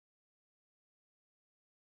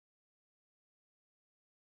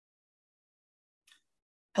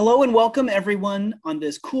Hello and welcome everyone on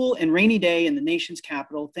this cool and rainy day in the nation's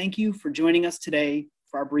capital. Thank you for joining us today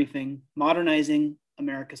for our briefing, Modernizing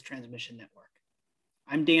America's Transmission Network.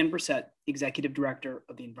 I'm Dan Brissett, Executive Director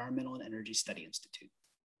of the Environmental and Energy Study Institute.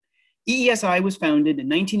 EESI was founded in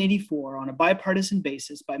 1984 on a bipartisan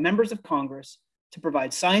basis by members of Congress to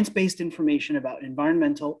provide science-based information about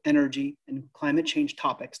environmental, energy, and climate change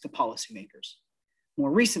topics to policymakers.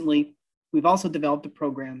 More recently, we've also developed a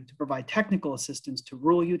program to provide technical assistance to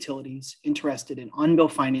rural utilities interested in on-bill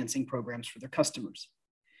financing programs for their customers.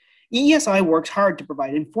 EESI works hard to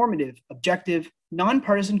provide informative, objective,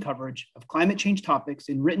 nonpartisan coverage of climate change topics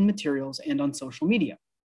in written materials and on social media.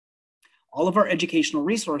 All of our educational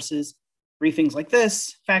resources, briefings like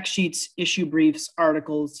this, fact sheets, issue briefs,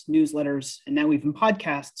 articles, newsletters, and now even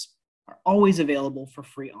podcasts, are always available for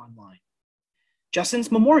free online. Just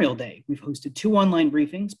since Memorial Day, we've hosted 2 online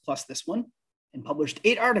briefings, plus this one, and published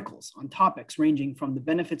 8 articles on topics ranging from the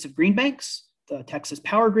benefits of green banks, the Texas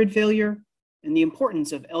power grid failure, and the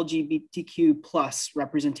importance of LGBTQ+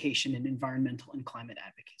 representation in environmental and climate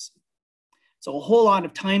advocacy. So a whole lot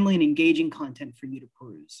of timely and engaging content for you to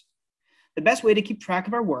peruse. The best way to keep track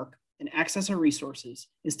of our work and access our resources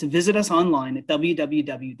is to visit us online at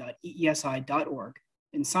www.eesi.org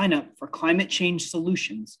and sign up for Climate Change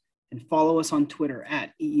Solutions and follow us on Twitter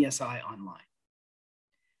at EESI Online.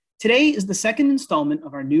 Today is the second installment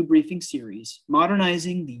of our new briefing series,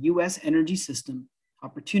 Modernizing the U.S. Energy System,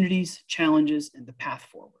 Opportunities, Challenges, and the Path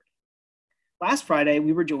Forward. Last Friday,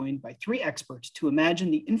 we were joined by 3 experts to imagine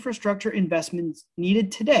the infrastructure investments needed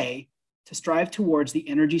today to strive towards the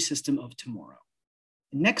energy system of tomorrow.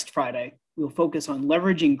 And next Friday, we'll focus on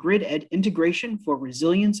leveraging grid integration for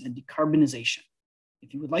resilience and decarbonization.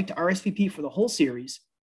 If you would like to RSVP for the whole series,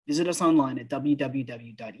 visit us online at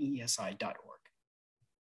www.eesi.org.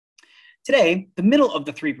 Today, the middle of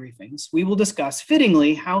the 3 briefings, we will discuss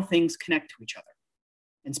fittingly how things connect to each other,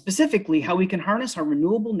 and specifically how we can harness our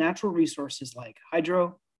renewable natural resources like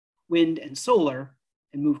hydro, wind, and solar,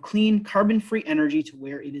 and move clean, carbon-free energy to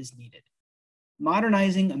where it is needed.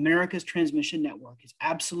 Modernizing America's transmission network is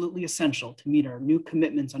absolutely essential to meet our new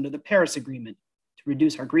commitments under the Paris Agreement to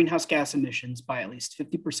reduce our greenhouse gas emissions by at least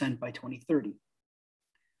 50% by 2030.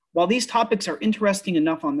 While these topics are interesting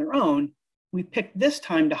enough on their own, we picked this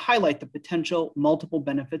time to highlight the potential multiple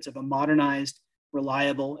benefits of a modernized,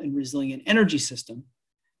 reliable, and resilient energy system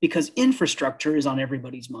because infrastructure is on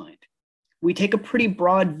everybody's mind. We take a pretty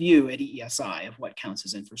broad view at EESI of what counts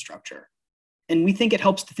as infrastructure, and we think it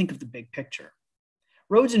helps to think of the big picture.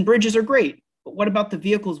 Roads and bridges are great, but what about the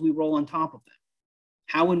vehicles we roll on top of them?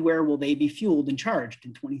 How and where will they be fueled and charged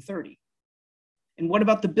in 2030? And what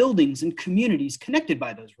about the buildings and communities connected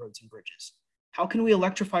by those roads and bridges? How can we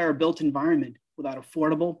electrify our built environment without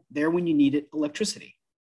affordable, there when you need it, electricity?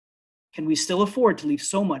 Can we still afford to leave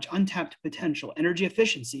so much untapped potential energy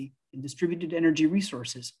efficiency and distributed energy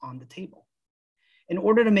resources on the table? In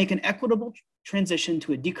order to make an equitable transition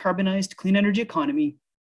to a decarbonized clean energy economy,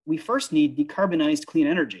 we first need decarbonized clean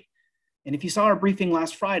energy. And if you saw our briefing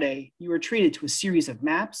last Friday, you were treated to a series of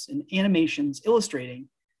maps and animations illustrating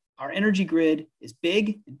our energy grid is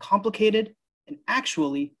big and complicated and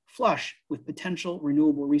actually flush with potential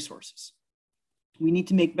renewable resources. We need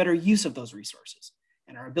to make better use of those resources,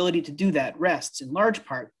 and our ability to do that rests in large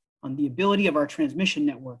part on the ability of our transmission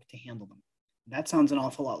network to handle them. That sounds an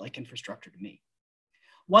awful lot like infrastructure to me.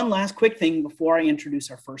 One last quick thing before I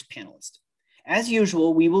introduce our first panelist. As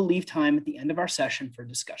usual, we will leave time at the end of our session for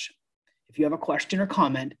discussion. If you have a question or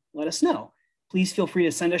comment, let us know. Please feel free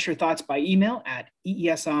to send us your thoughts by email at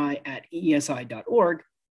eesi@eesi.org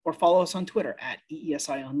or follow us on Twitter at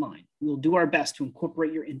EESI Online. We will do our best to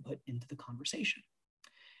incorporate your input into the conversation.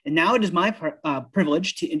 And now it is my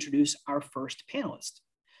privilege to introduce our first panelist.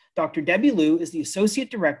 Dr. Debbie Liu is the Associate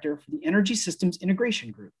Director for the Energy Systems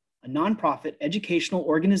Integration Group, a nonprofit educational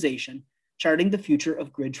organization charting the future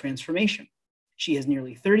of grid transformation. She has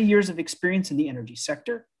nearly 30 years of experience in the energy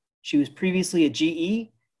sector. She was previously at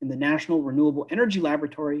GE in the National Renewable Energy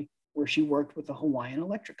Laboratory, where she worked with the Hawaiian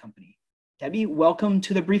Electric Company. Debbie, welcome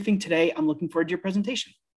to the briefing today. I'm looking forward to your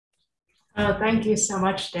presentation. Thank you so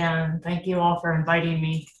much, Dan. Thank you all for inviting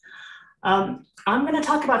me. I'm going to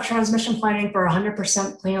talk about transmission planning for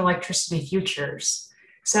 100% clean electricity futures.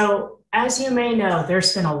 So as you may know,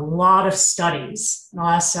 there's been a lot of studies in the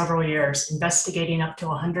last several years investigating up to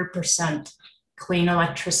 100% clean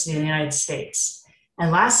electricity in the United States. And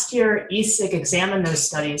last year, ESIG examined those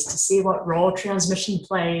studies to see what role transmission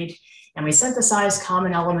played, and we synthesized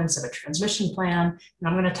common elements of a transmission plan, and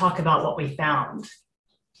I'm going to talk about what we found.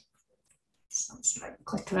 So let's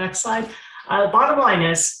click to the next slide. The bottom line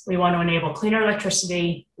is we want to enable cleaner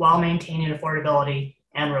electricity while maintaining affordability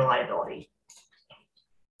and reliability.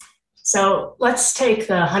 So let's take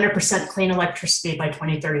the 100% clean electricity by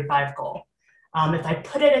 2035 goal. If I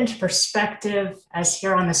put it into perspective, as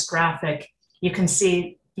here on this graphic, you can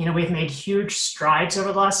see, we've made huge strides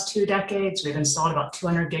over the last 2 decades. We've installed about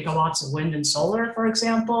 200 gigawatts of wind and solar, for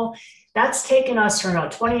example. That's taken us from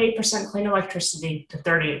about 28% clean electricity to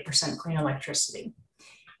 38% clean electricity.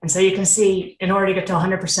 And so you can see, in order to get to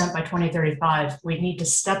 100% by 2035, we need to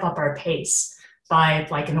step up our pace by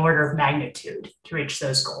like an order of magnitude to reach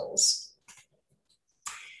those goals.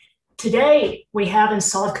 Today, we have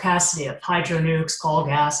installed capacity of hydro, nukes, coal,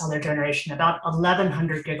 gas, other generation, about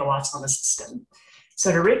 1,100 gigawatts on the system.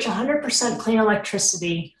 So to reach 100% clean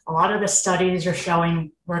electricity, a lot of the studies are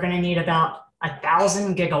showing we're going to need about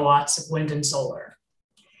 1,000 gigawatts of wind and solar.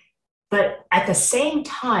 But at the same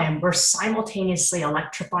time, we're simultaneously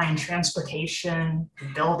electrifying transportation,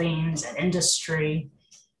 buildings, and industry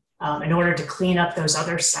in order to clean up those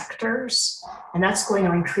other sectors. And that's going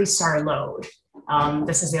to increase our load.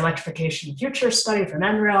 This is the Electrification Future study from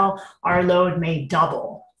NREL. Our load may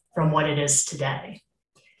double from what it is today.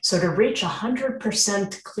 So to reach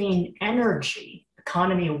 100% clean energy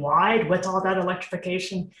economy-wide with all that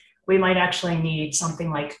electrification, we might actually need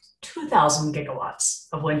something like 2,000 gigawatts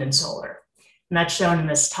of wind and solar. And that's shown in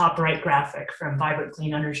this top right graphic from Vibrant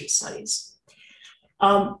Clean Energy Studies.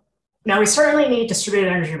 Now, we certainly need distributed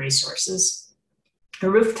energy resources. The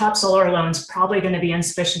rooftop solar alone is probably going to be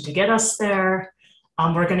insufficient to get us there.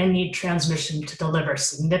 We're going to need transmission to deliver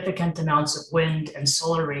significant amounts of wind and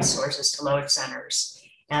solar resources to load centers.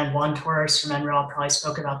 And Juan Torres from NREL probably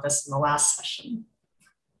spoke about this in the last session.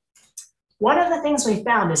 One of the things we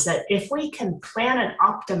found is that if we can plan and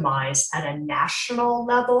optimize at a national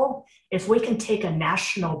level, if we can take a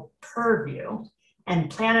national purview and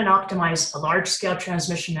plan and optimize a large-scale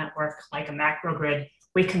transmission network like a macro grid,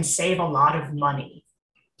 we can save a lot of money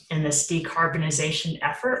in this decarbonization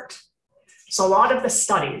effort. So a lot of the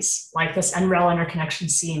studies, like this NREL interconnection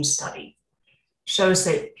seam study, shows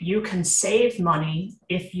that you can save money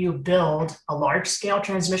if you build a large-scale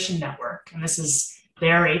transmission network. And this is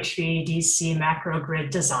their HVDC macro grid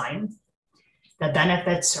design. The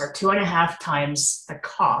benefits are 2.5 times the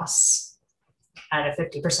costs at a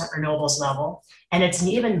 50% renewables level. And it's an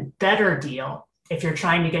even better deal if you're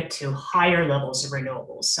trying to get to higher levels of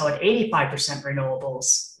renewables. So at 85%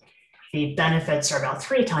 renewables, the benefits are about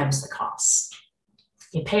 3 times the costs.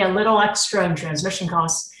 You pay a little extra in transmission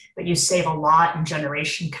costs, but you save a lot in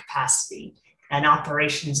generation capacity and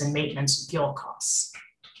operations and maintenance and fuel costs.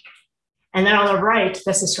 And then on the right,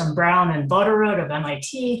 this is from Brown and Boderud of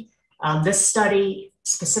MIT. This study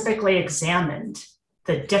specifically examined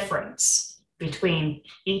the difference between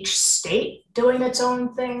each state doing its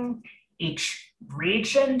own thing, each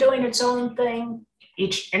region doing its own thing,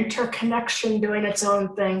 each interconnection doing its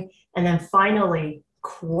own thing, and then finally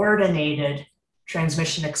coordinated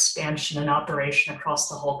transmission expansion and operation across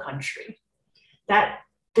the whole country. That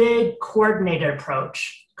big coordinated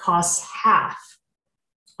approach costs half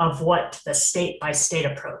of what the state-by-state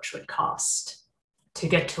approach would cost to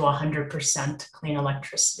get to 100% clean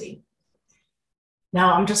electricity.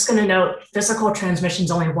 Now, I'm just going to note, physical transmission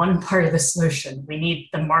is only one part of the solution. We need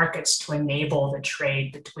the markets to enable the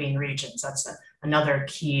trade between regions. That's another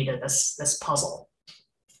key to this puzzle.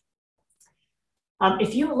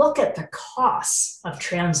 If you look at the costs of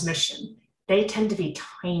transmission, they tend to be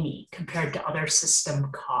tiny compared to other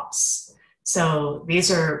system costs. So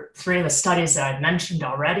these are 3 of the studies that I've mentioned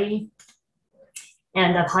already.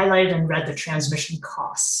 And I've highlighted in red the transmission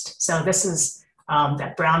cost. So this is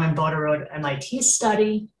that Brown and Boderud MIT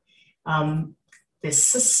study. The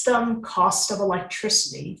system cost of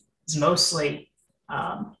electricity is mostly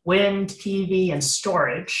wind, PV, and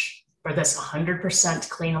storage for this 100%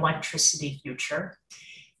 clean electricity future,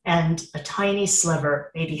 and a tiny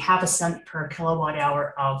sliver, maybe ½ cent per kilowatt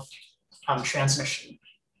hour of transmission.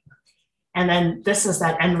 And then this is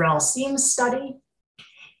that NREL seams study,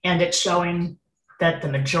 and it's showing that the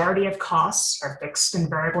majority of costs are fixed and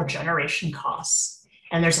variable generation costs.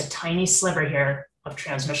 And there's a tiny sliver here of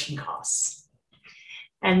transmission costs.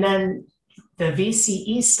 And then the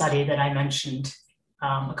VCE study that I mentioned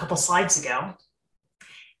a couple slides ago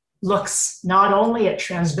looks not only at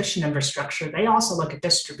transmission infrastructure, they also look at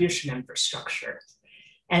distribution infrastructure.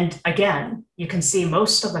 And again, you can see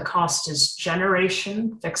most of the cost is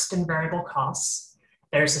generation, fixed and variable costs.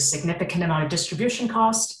 There's a significant amount of distribution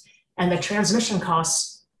cost, and the transmission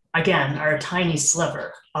costs, again, are a tiny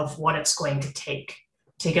sliver of what it's going to take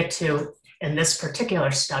to get to, in this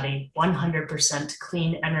particular study, 100%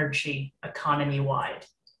 clean energy economy-wide.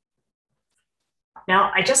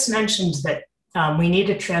 Now, I just mentioned that we need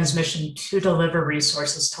a transmission to deliver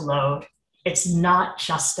resources to load. It's not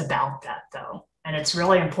just about that though. And it's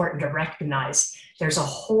really important to recognize there's a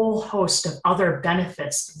whole host of other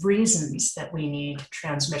benefits, reasons that we need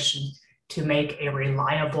transmission to make a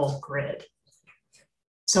reliable grid.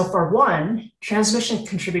 So for one, transmission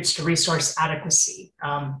contributes to resource adequacy.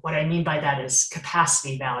 What I mean by that is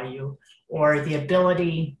capacity value, or the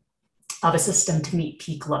ability of a system to meet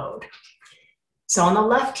peak load. So on the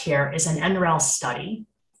left here is an NREL study,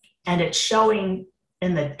 and it's showing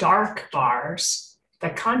in the dark bars the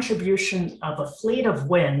contribution of a fleet of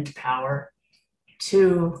wind power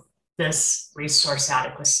to this resource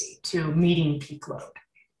adequacy, to meeting peak load.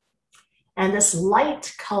 And this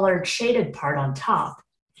light colored shaded part on top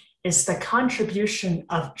is the contribution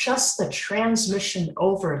of just the transmission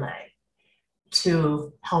overlay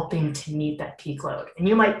to helping to meet that peak load. And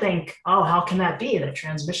you might think, oh, how can that be that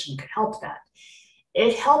transmission could help that?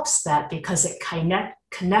 It helps that because it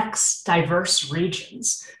connects diverse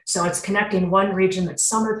regions. So it's connecting one region that's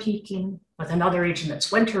summer peaking with another region that's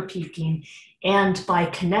winter peaking. And by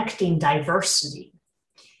connecting diversity,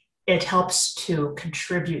 it helps to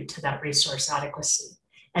contribute to that resource adequacy.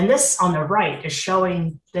 And this on the right is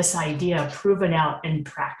showing this idea proven out in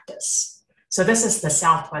practice. So this is the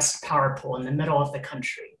Southwest Power Pool in the middle of the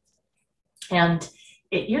country. And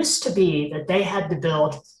it used to be that they had to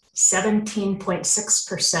build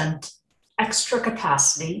 17.6% extra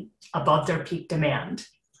capacity above their peak demand.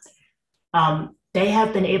 They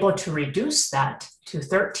have been able to reduce that to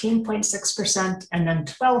 13.6% and then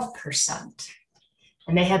 12%.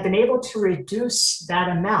 And they have been able to reduce that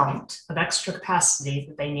amount of extra capacity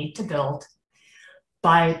that they need to build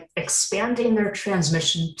by expanding their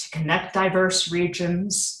transmission to connect diverse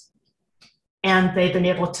regions. And they've been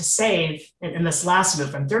able to save, in this last move,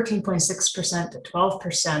 from 13.6% to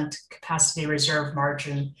 12% capacity reserve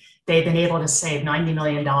margin, they've been able to save $90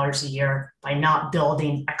 million a year by not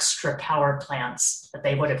building extra power plants that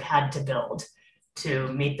they would have had to build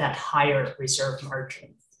to meet that higher reserve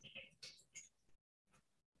margin.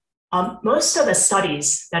 Most of the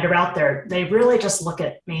studies that are out there, they really just look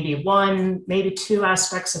at maybe one, maybe two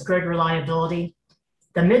aspects of grid reliability.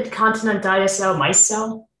 The Mid-Continent ISO,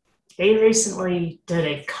 MISO, they recently did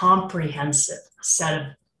a comprehensive set of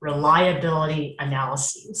reliability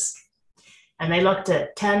analyses. And they looked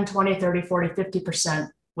at 10, 20, 30, 40, 50%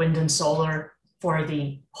 wind and solar for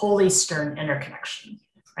the whole Eastern interconnection,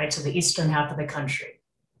 right? So the eastern half of the country.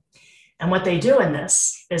 And what they do in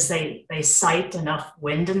this is they cite enough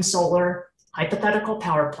wind and solar hypothetical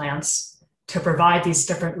power plants to provide these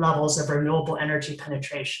different levels of renewable energy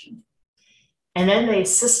penetration. And then they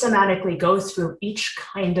systematically go through each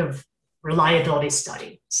kind of reliability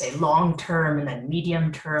study, say long-term and then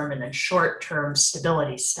medium-term and then short-term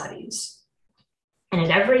stability studies. And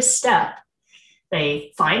at every step,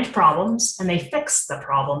 they find problems and they fix the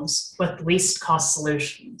problems with least cost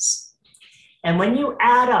solutions. And when you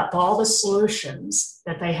add up all the solutions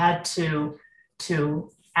that they had to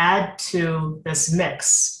add to this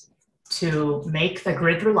mix to make the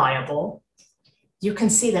grid reliable, you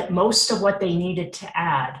can see that most of what they needed to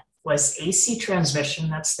add was AC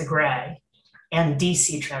transmission, that's the gray, and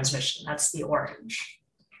DC transmission, that's the orange.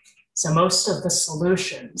 So most of the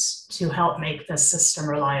solutions to help make the system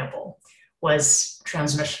reliable was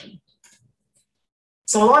transmission.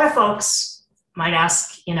 So a lot of folks might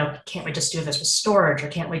ask, can't we just do this with storage, or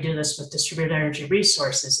can't we do this with distributed energy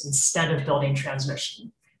resources instead of building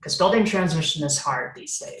transmission? Because building transmission is hard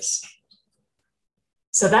these days.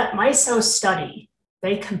 So that MISO study,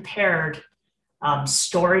 they compared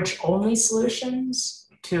storage-only solutions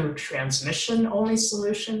to transmission-only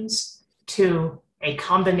solutions to a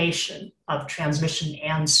combination of transmission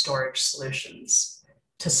and storage solutions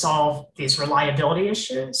to solve these reliability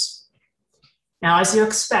issues. Now, as you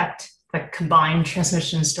expect, the combined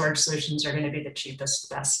transmission and storage solutions are going to be the cheapest,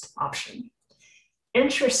 best option.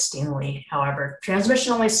 Interestingly, however,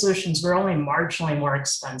 transmission-only solutions were only marginally more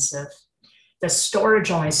expensive. The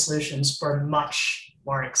storage-only solutions were much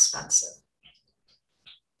more expensive.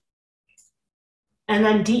 And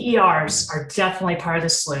then DERs are definitely part of the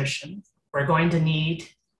solution. We're going to need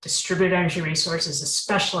distributed energy resources,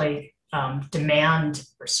 especially demand,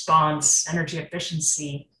 response, energy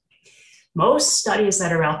efficiency. Most studies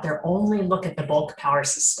that are out there only look at the bulk power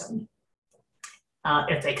system.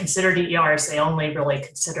 If they consider DERs, they only really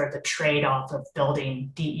consider the trade-off of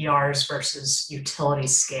building DERs versus utility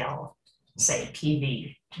scale, say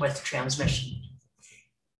PV with transmission.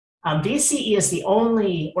 VCE is the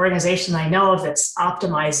only organization I know of that's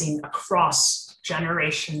optimizing across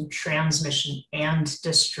generation, transmission, and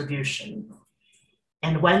distribution.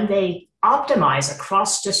 And when they optimize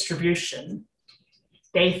across distribution,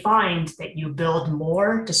 they find that you build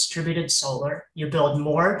more distributed solar, you build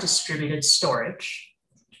more distributed storage,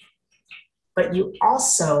 but you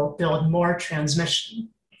also build more transmission.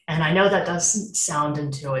 And I know that doesn't sound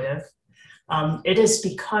intuitive. It is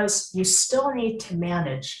because you still need to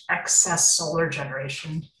manage excess solar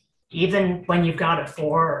generation. Even when you've got a 4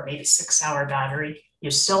 or maybe 6 hour battery,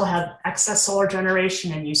 you still have excess solar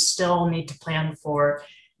generation, and you still need to plan for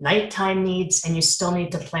nighttime needs, and you still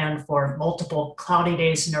need to plan for multiple cloudy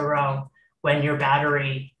days in a row when your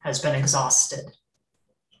battery has been exhausted.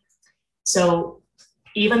 So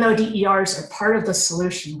even though DERs are part of the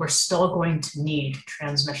solution, we're still going to need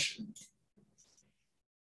transmission.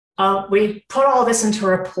 We put all this into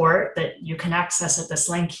a report that you can access at this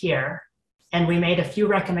link here, and we made a few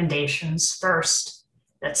recommendations. First,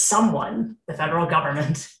 that someone, the federal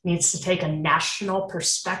government, needs to take a national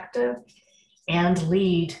perspective and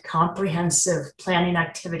lead comprehensive planning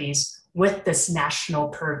activities with this national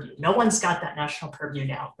purview. No one's got that national purview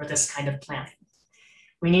now for this kind of planning.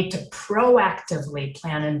 We need to proactively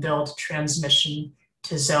plan and build transmission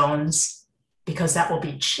to zones, because that will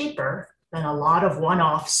be cheaper than a lot of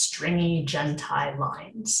one-off stringy gen-tie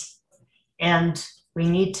lines. And we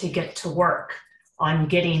need to get to work on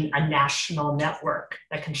getting a national network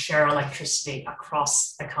that can share electricity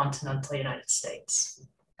across the continental United States.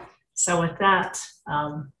 So with that,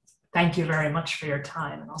 thank you very much for your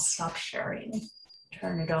time, and I'll stop sharing and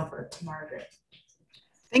turn it over to Margaret.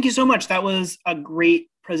 Thank you so much. That was a great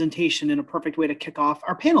presentation and a perfect way to kick off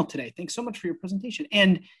our panel today. Thanks so much for your presentation.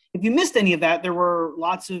 And if you missed any of that, there were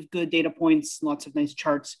lots of good data points, lots of nice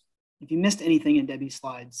charts. If you missed anything in Debbie's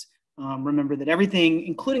slides, remember that everything,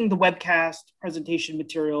 including the webcast, presentation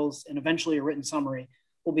materials, and eventually a written summary,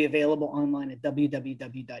 will be available online at www.eesi.org.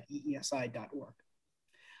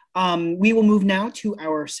 We will move now to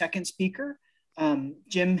our second speaker.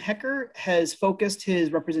 Jim Hecker has focused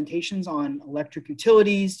his representations on electric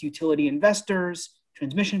utilities, utility investors,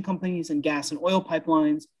 transmission companies, and gas and oil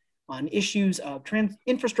pipelines, on issues of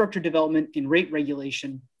infrastructure development and rate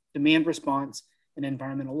regulation, demand response, and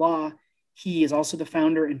environmental law. He is also the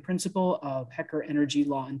founder and principal of Hecker Energy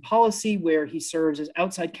Law and Policy, where he serves as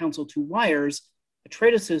outside counsel to WIRES, a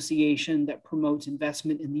trade association that promotes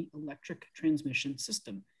investment in the electric transmission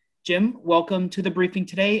system. Jim, welcome to the briefing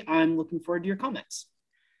today. I'm looking forward to your comments.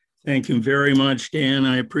 Thank you very much, Dan.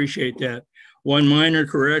 I appreciate that. One minor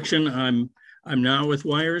correction, I'm not with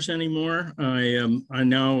WIRES anymore. I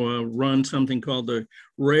now run something called the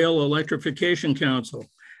Rail Electrification Council.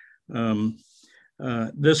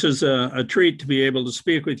 This is a treat to be able to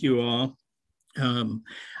speak with you all.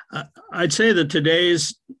 I'd say that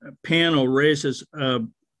today's panel raises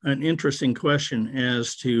an interesting question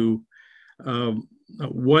as to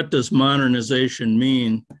what does modernization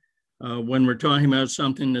mean when we're talking about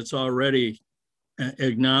something that's already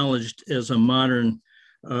acknowledged as a modern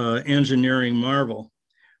engineering marvel.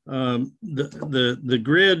 The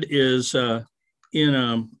grid is in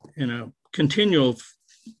a continual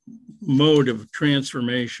mode of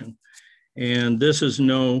transformation, and this is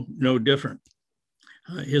no different.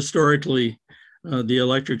 Historically, the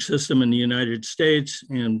electric system in the United States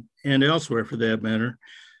and elsewhere, for that matter,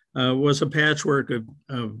 was a patchwork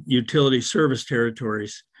of utility service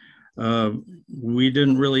territories. We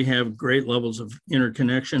didn't really have great levels of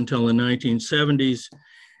interconnection until the 1970s.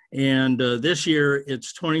 And this year,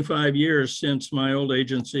 it's 25 years since my old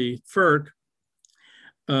agency, FERC,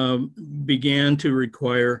 began to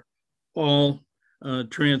require all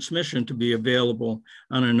transmission to be available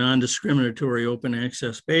on a non-discriminatory open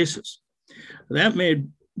access basis. That made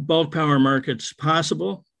bulk power markets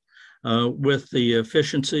possible with the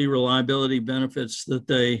efficiency, reliability benefits that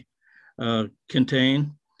they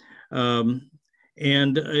contain. And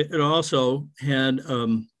it also had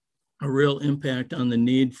a real impact on the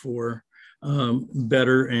need for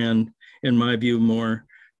better and, in my view, more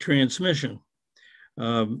transmission.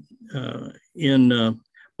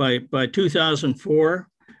 By 2004,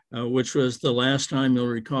 which was the last time you'll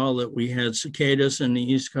recall that we had cicadas in the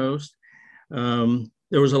East Coast,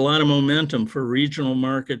 there was a lot of momentum for regional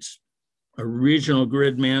markets, regional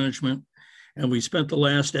grid management, and we spent the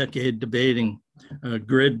last decade debating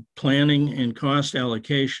grid planning and cost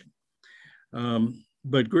allocation.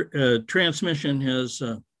 But transmission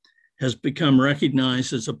has become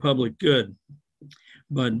recognized as a public good.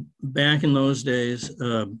 But back in those days,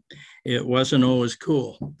 it wasn't always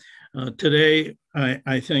cool. Today,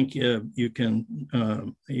 I think you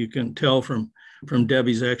can tell from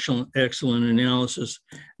Debbie's excellent analysis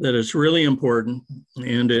that it's really important,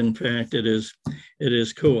 and in fact, it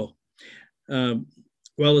is cool.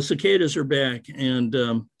 Well, the cicadas are back, and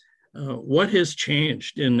what has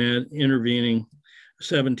changed in that intervening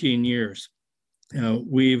 17 years.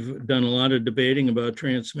 We've done a lot of debating about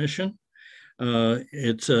transmission.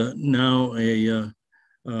 It's now a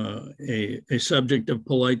subject of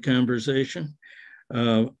polite conversation.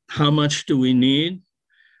 How much do we need?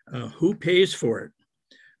 Who pays for it?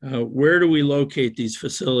 Where do we locate these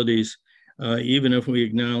facilities, even if we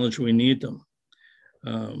acknowledge we need them?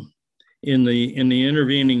 In the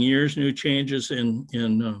intervening years, new changes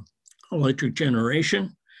in electric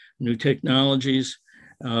generation, new technologies,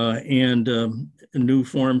 and new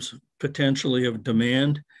forms potentially of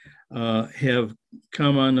demand have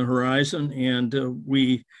come on the horizon, and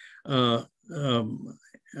we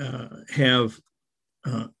have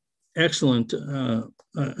excellent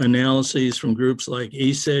analyses from groups like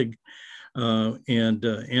ESIG and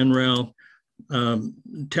NREL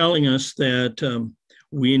telling us that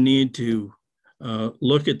we need to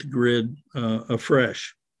look at the grid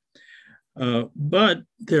afresh. But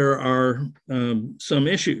there are some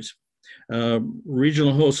issues.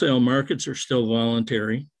 Regional wholesale markets are still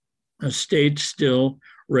voluntary. States still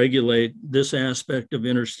regulate this aspect of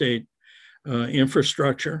interstate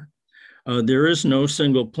infrastructure. There is no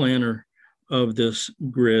single planner of this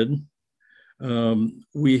grid.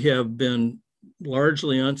 We have been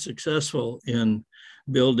largely unsuccessful in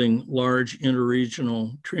building large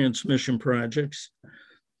interregional transmission projects.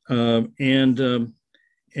 And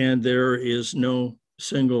there is no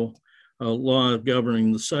single law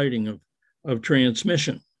governing the siting of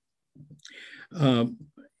transmission.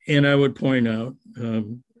 And I would point out,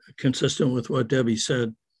 consistent with what Debbie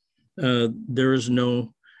said, there is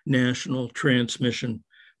no national transmission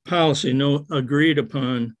policy, no agreed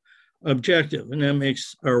upon objective, and that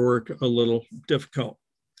makes our work a little difficult.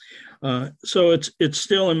 So it's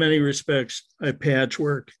still in many respects a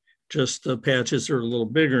patchwork, just the patches are a little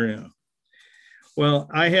bigger now. Well,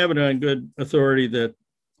 I have it on good authority that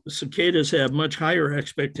cicadas have much higher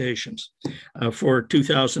expectations for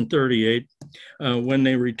 2038 when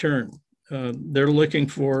they return. They're looking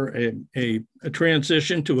for a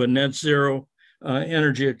transition to a net zero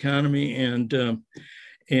energy economy and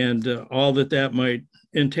all that might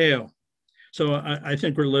entail. So I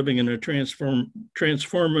think we're living in a transformative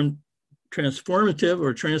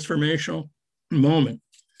or transformational moment.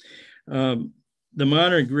 The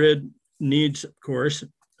modern grid needs, of course,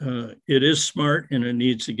 it is smart and it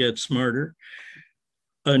needs to get smarter.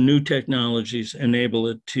 New technologies enable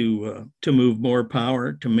it to move more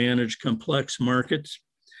power, to manage complex markets,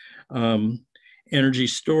 energy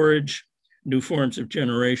storage, new forms of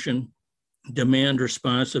generation, demand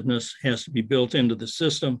responsiveness has to be built into the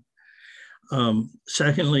system.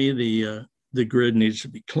 Secondly, the grid needs to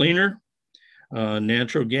be cleaner.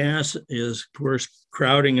 Natural gas is, of course,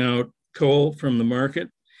 crowding out coal from the market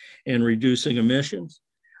and reducing emissions.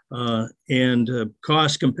 And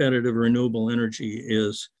cost competitive renewable energy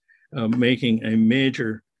is making a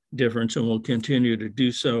major difference and will continue to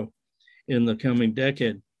do so in the coming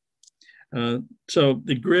decade. So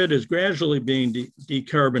the grid is gradually being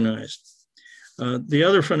decarbonized. The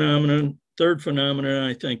other phenomenon, third phenomenon,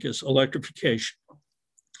 I think, is electrification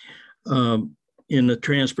in the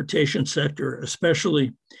transportation sector,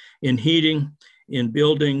 especially in heating, in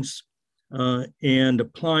buildings, and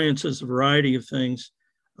appliances, a variety of things.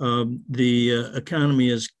 The economy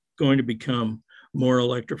is going to become more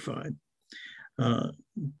electrified.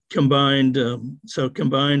 Combined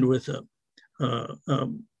with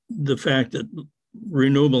the fact that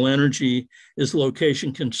renewable energy is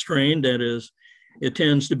location constrained, that is, it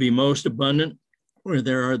tends to be most abundant where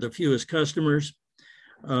there are the fewest customers.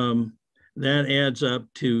 That adds up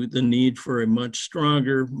to the need for a much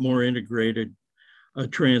stronger, more integrated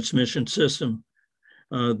transmission system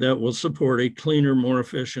that will support a cleaner, more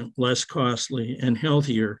efficient, less costly, and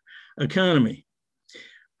healthier economy.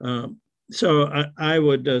 So I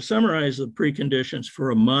would summarize the preconditions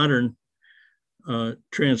for a modern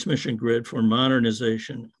transmission grid for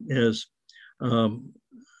modernization as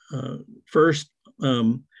first,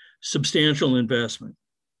 substantial investment.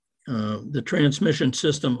 The transmission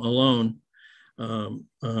system alone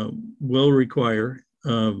will require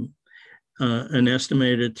an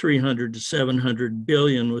estimated 300 to 700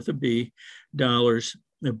 billion with a B dollars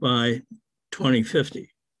by 2050.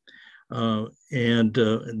 And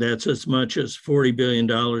that's as much as $40 billion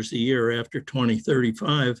a year after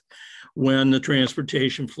 2035 when the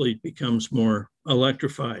transportation fleet becomes more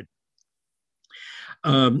electrified.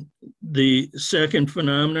 The second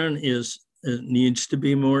phenomenon is it needs to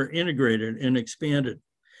be more integrated and expanded.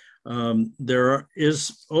 There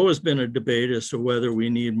is always been a debate as to whether we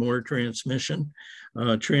need more transmission.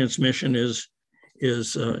 Transmission is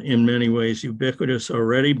in many ways ubiquitous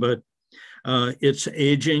already, but it's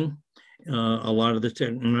aging A lot of the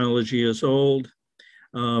technology is old.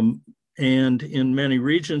 And in many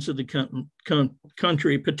regions of the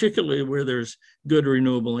country, particularly where there's good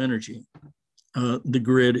renewable energy, the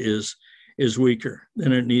grid is weaker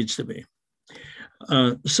than it needs to be.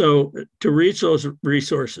 So to reach those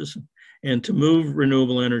resources and to move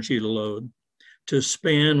renewable energy to load, to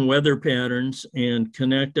span weather patterns and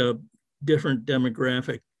connect up different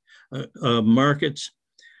demographic markets,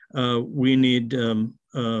 we need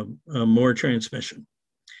more transmission.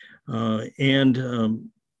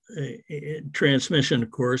 Transmission,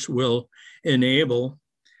 of course, will enable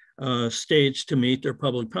states to meet their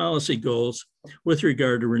public policy goals with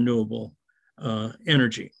regard to renewable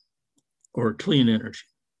energy or clean energy.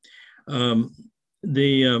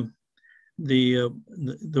 The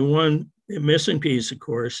one missing piece, of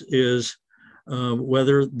course, is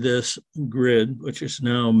whether this grid, which is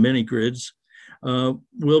now many grids,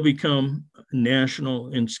 will become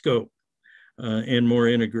national in scope and more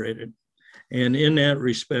integrated. And in that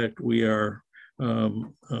respect, we are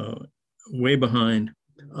way behind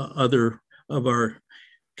other of our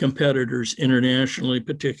competitors internationally,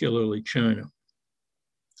 particularly China.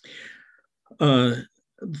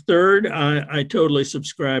 Third, I totally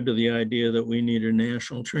subscribe to the idea that we need a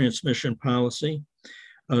national transmission policy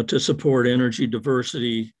to support energy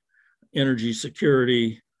diversity, energy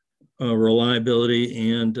security,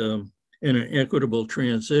 reliability, and an equitable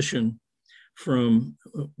transition from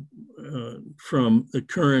the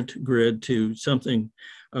current grid to something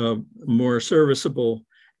more serviceable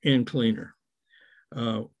and cleaner.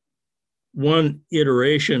 One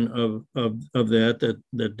iteration of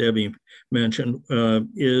that Debbie mentioned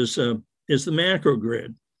is the macro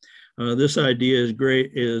grid. This idea is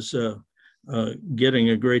great, is getting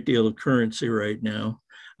a great deal of currency right now.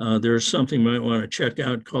 There's something you might want to check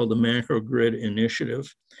out called the Macro Grid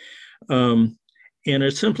Initiative. And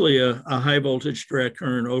it's simply a high voltage direct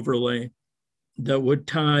current overlay that would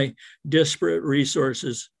tie disparate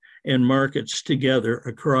resources and markets together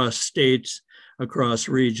across states, across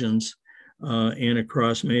regions, and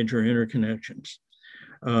across major interconnections.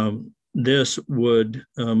 This would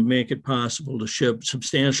make it possible to ship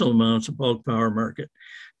substantial amounts of bulk power market,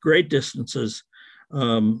 great distances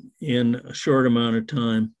in a short amount of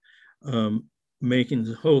time, making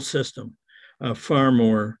the whole system far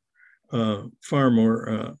more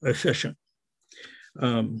efficient.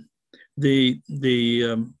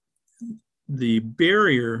 The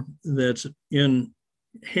barrier that's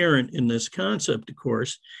inherent in this concept, of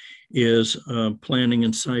course, is planning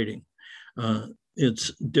and siting.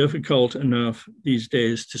 It's difficult enough these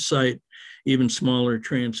days to site even smaller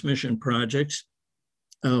transmission projects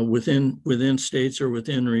within states or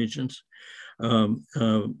within regions.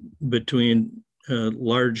 Between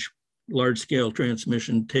large-scale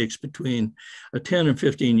transmission takes between 10 and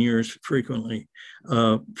 15 years frequently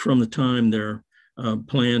from the time they're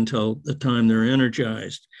planned till the time they're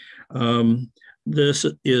energized. This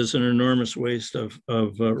is an enormous waste of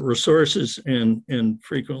resources and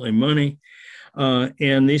frequently money.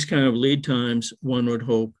 And these kind of lead times, one would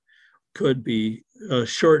hope, could be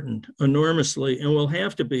shortened enormously, and will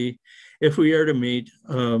have to be if we are to meet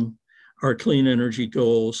our clean energy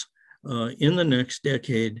goals in the next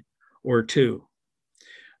decade or two.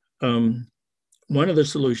 One of the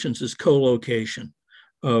solutions is co-location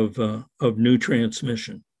of new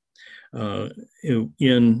transmission.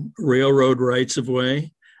 In railroad rights of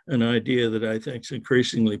way, an idea that I think is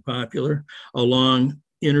increasingly popular, along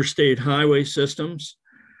interstate highway systems,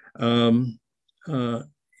 and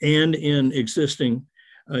in existing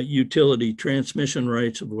utility transmission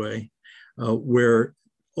rights of way, where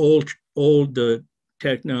old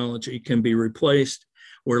technology can be replaced,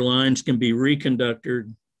 where lines can be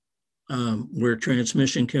reconductored, where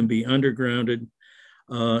transmission can be undergrounded,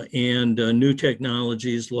 and new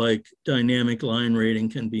technologies like dynamic line rating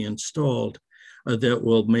can be installed that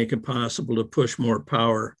will make it possible to push more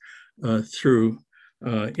power through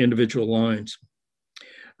individual lines.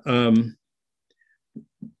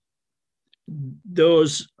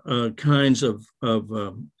 Those kinds of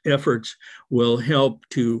efforts will help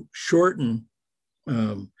to shorten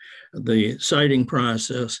the siting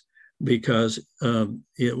process, because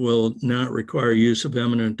it will not require use of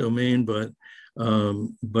eminent domain, but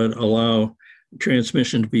allow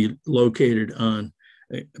transmission to be located on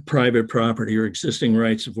private property or existing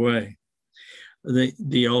rights of way.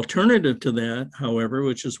 The alternative to that, however,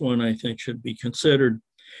 which is one I think should be considered,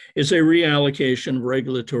 is a reallocation of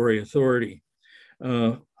regulatory authority.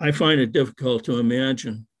 I find it difficult to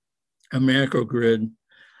imagine a macro grid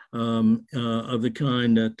of the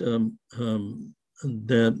kind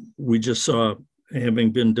that we just saw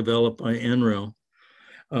having been developed by NREL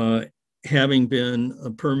having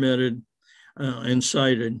been permitted and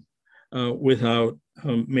cited without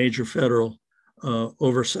major federal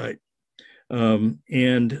oversight.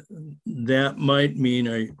 And that might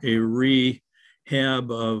mean a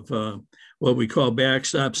rehab of what we call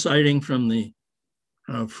backstop siting from the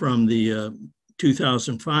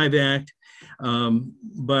 2005 Act.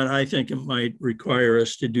 But I think it might require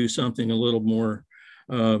us to do something a little more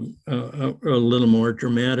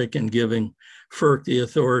dramatic in giving FERC the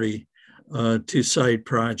authority to cite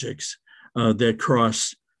projects that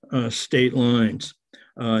cross state lines,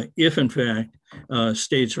 if in fact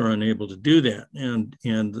states are unable to do that. And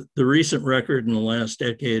the recent record in the last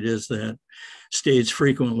decade is that states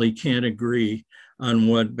frequently can't agree on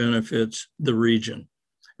what benefits the region.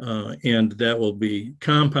 And that will be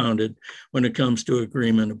compounded when it comes to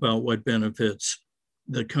agreement about what benefits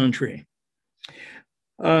the country.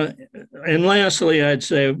 And lastly, I'd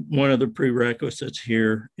say one of the prerequisites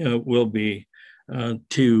here will be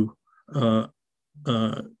to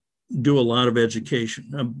do a lot of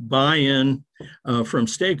education, buy-in from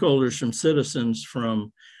stakeholders, from citizens,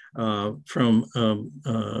 from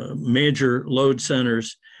major load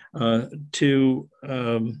centers to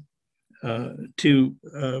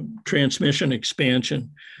transmission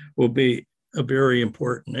expansion will be very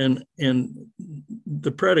important. And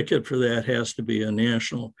the predicate for that has to be a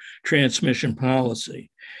national transmission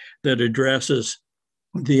policy that addresses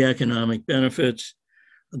the economic benefits,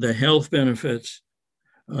 the health benefits,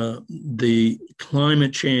 the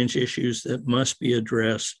climate change issues that must be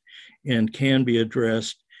addressed and can be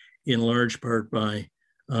addressed in large part by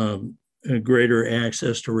greater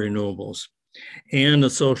access to renewables, and the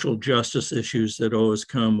social justice issues that always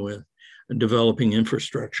come with developing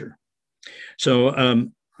infrastructure. So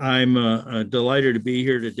I'm delighted to be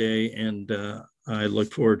here today, and I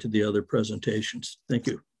look forward to the other presentations. Thank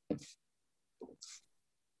you.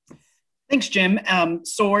 Thanks, Jim.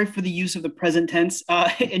 Sorry for the use of the present tense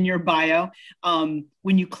in your bio.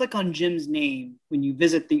 When you click on Jim's name, when you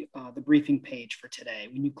visit the briefing page for today,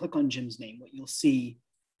 when you click on Jim's name, what you'll see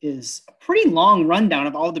is a pretty long rundown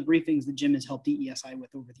of all the briefings that Jim has helped EESI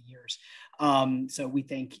with over the years. So we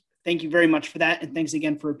thank you very much for that, and thanks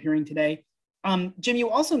again for appearing today. Jim, you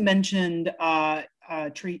also mentioned the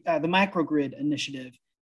microgrid initiative.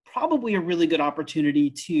 Probably a really good opportunity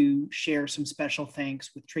to share some special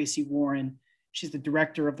thanks with Tracy Warren. She's the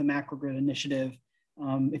director of the Macrogrid Initiative.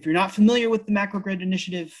 If you're not familiar with the Macrogrid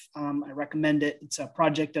Initiative, I recommend it. It's a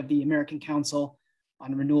project of the American Council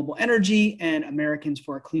on Renewable Energy and Americans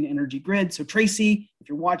for a Clean Energy Grid. So Tracy, if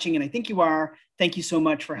you're watching, and I think you are, thank you so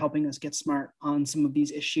much for helping us get smart on some of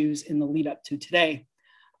these issues in the lead up to today.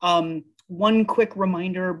 One quick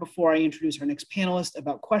reminder before I introduce our next panelist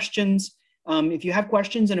about questions. If you have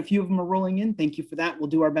questions, and a few of them are rolling in, thank you for that. We'll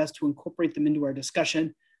do our best to incorporate them into our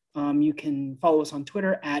discussion. You can follow us on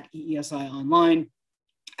Twitter at EESI Online.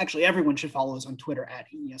 Actually, everyone should follow us on Twitter at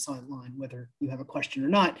EESI Online, whether you have a question or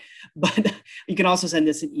not. But you can also send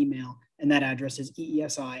us an email, and that address is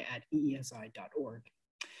eesi@eesi.org.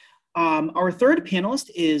 Our third panelist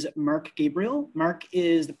is Mark Gabriel. Mark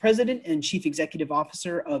is the President and Chief Executive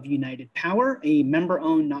Officer of United Power, a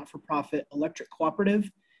member-owned not-for-profit electric cooperative.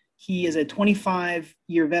 He is a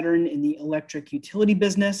 25-year veteran in the electric utility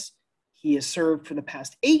business. He has served for the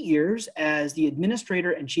past 8 years as the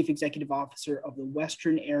Administrator and Chief Executive Officer of the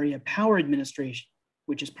Western Area Power Administration,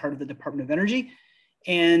 which is part of the Department of Energy.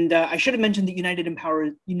 And I should have mentioned that United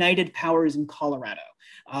Power is in Colorado.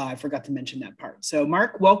 I forgot to mention that part. So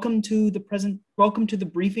Mark, welcome to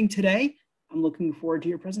the briefing today. I'm looking forward to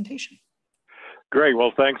your presentation. Great.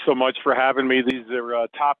 Well, thanks so much for having me. These are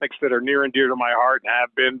topics that are near and dear to my heart and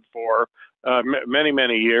have been for many,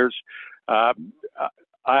 many years. I'm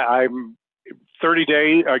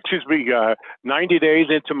 90 days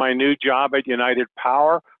into my new job at United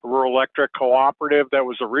Power, a rural electric cooperative that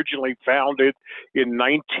was originally founded in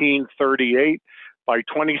 1938 by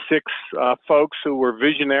 26 folks who were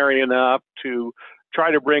visionary enough to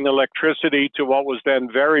try to bring electricity to what was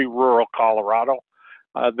then very rural Colorado.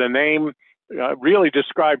 The name really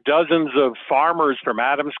described dozens of farmers from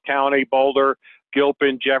Adams County, Boulder,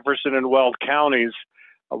 Gilpin, Jefferson, and Weld counties.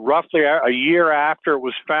 Roughly a year after it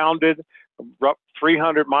was founded,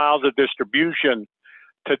 300 miles of distribution.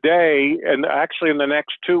 Today, and actually in the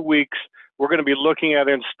next 2 weeks, we're going to be looking at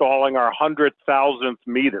installing our 100,000th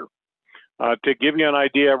meter. To give you an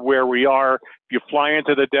idea of where we are, if you fly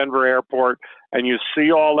into the Denver airport and you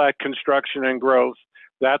see all that construction and growth,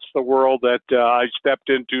 that's the world that I stepped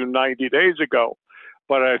into 90 days ago.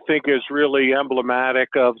 But I think is really emblematic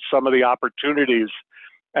of some of the opportunities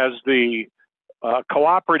as the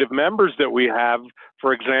cooperative members that we have,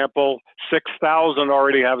 for example, 6,000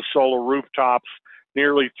 already have solar rooftops,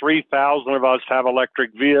 nearly 3,000 of us have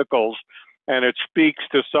electric vehicles, and it speaks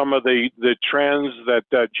to some of the trends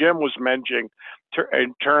that Jim was mentioning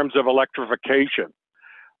in terms of electrification.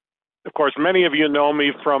 Of course, many of you know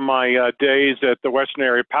me from my days at the Western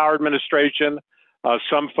Area Power Administration.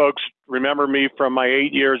 Some folks remember me from my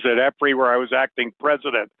 8 years at EPRI, where I was acting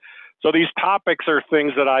president. So these topics are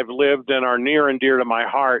things that I've lived and are near and dear to my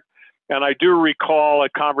heart. And I do recall a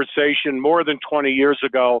conversation more than 20 years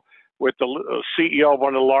ago with the CEO of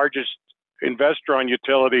one of the largest investor-owned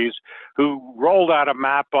utilities, who rolled out a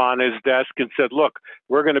map on his desk and said, look,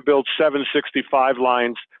 we're going to build 765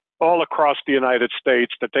 lines all across the United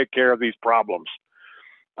States to take care of these problems.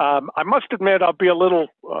 I must admit, I'll be a little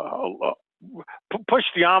push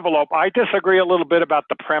the envelope. I disagree a little bit about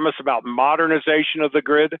the premise about modernization of the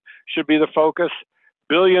grid should be the focus.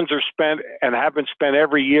 Billions are spent and have been spent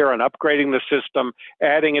every year on upgrading the system,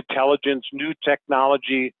 adding intelligence, new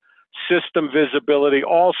technology, system visibility,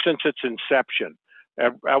 all since its inception.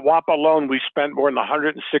 At WAPA alone, we spent more than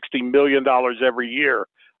 $160 million every year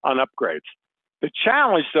on upgrades. The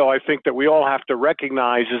challenge, though, I think that we all have to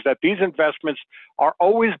recognize is that these investments are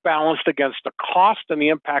always balanced against the cost and the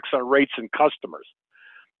impacts on rates and customers.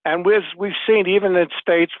 And as we've seen, even in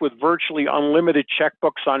states with virtually unlimited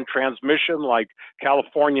checkbooks on transmission, like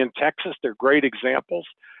California and Texas, they're great examples,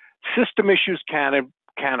 system issues can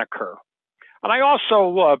occur. And I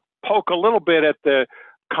also poke a little bit at the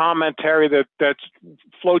commentary that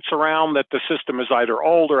floats around that the system is either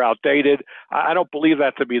old or outdated. I don't believe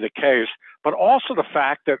that to be the case, but also the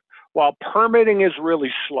fact that while permitting is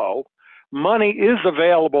really slow, money is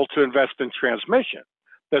available to invest in transmission.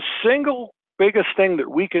 The single biggest thing that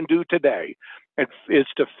we can do today is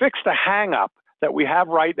to fix the hang-up that we have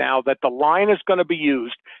right now, that the line is going to be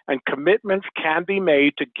used and commitments can be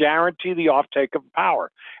made to guarantee the offtake of power.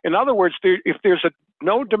 In other words, if there's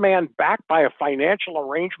no demand backed by a financial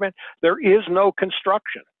arrangement, there is no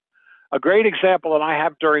construction. A great example that I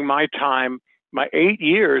have during my time, my 8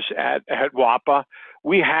 years at WAPA,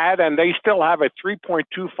 we had, and they still have, a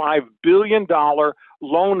 $3.25 billion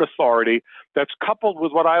loan authority that's coupled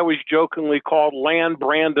with what I always jokingly called land,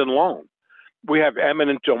 brand, and loan. We have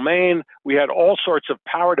eminent domain. We had all sorts of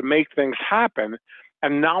power to make things happen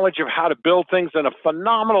and knowledge of how to build things in a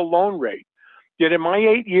phenomenal loan rate. Yet in my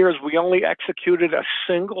 8 years, we only executed a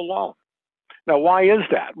single loan. Now, why is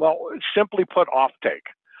that? Well, simply put, offtake.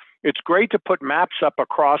 It's great to put maps up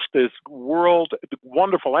across this world,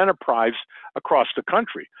 wonderful enterprise across the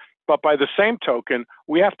country. But by the same token,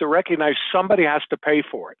 we have to recognize somebody has to pay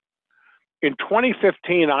for it. In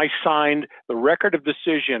 2015, I signed the record of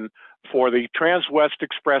decision for the Trans-West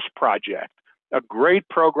Express project, a great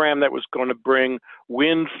program that was going to bring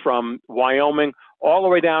wind from Wyoming all the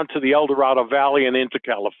way down to the El Dorado Valley and into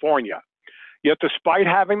California. Yet despite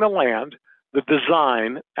having the land, the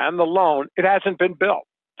design, and the loan, it hasn't been built.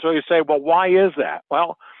 So you say, well, why is that?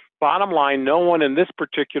 Well, bottom line, no one in this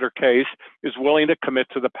particular case is willing to commit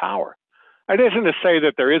to the power. It isn't to say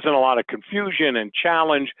that there isn't a lot of confusion and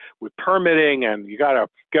challenge with permitting and you got to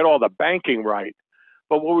get all the banking right.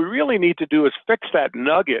 But what we really need to do is fix that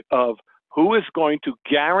nugget of who is going to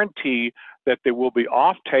guarantee that there will be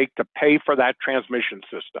offtake to pay for that transmission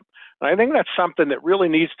system. And I think that's something that really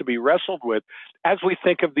needs to be wrestled with as we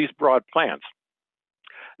think of these broad plans.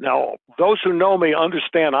 Now, those who know me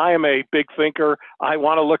understand I am a big thinker. I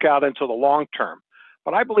want to look out into the long term.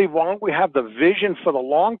 But I believe while we have the vision for the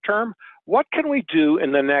long term, what can we do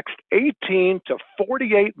in the next 18 to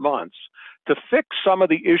 48 months to fix some of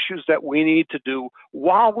the issues that we need to do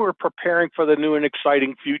while we're preparing for the new and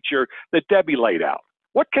exciting future that Debbie laid out?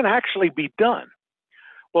 What can actually be done?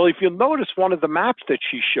 Well, if you'll notice one of the maps that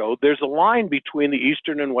she showed, there's a line between the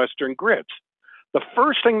eastern and western grids. The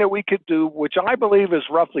first thing that we could do, which I believe is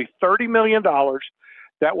roughly $30 million,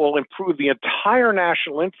 that will improve the entire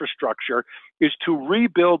national infrastructure, is to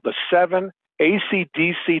rebuild the 7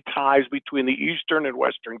 AC-DC ties between the eastern and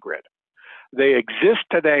western grid. They exist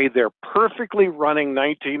today. They're perfectly running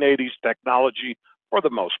 1980s technology for the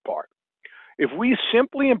most part. If we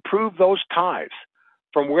simply improve those ties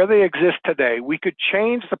from where they exist today, we could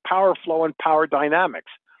change the power flow and power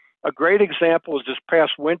dynamics. A great example is this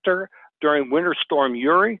past winter during Winter Storm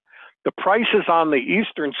Uri. The prices on the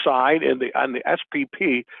eastern side on the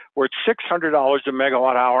SPP were at $600 a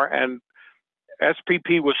megawatt hour, and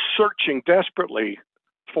SPP was searching desperately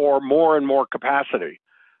for more and more capacity.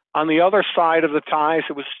 On the other side of the ties,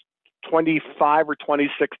 it was $25 or $26,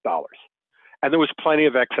 and there was plenty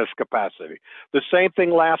of excess capacity. The same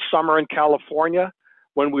thing last summer in California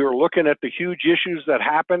when we were looking at the huge issues that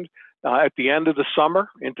happened. at the end of the summer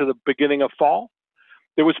into the beginning of fall.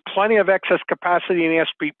 There was plenty of excess capacity in the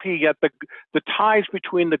SPP, yet the ties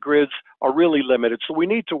between the grids are really limited. So we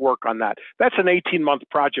need to work on that. That's an 18-month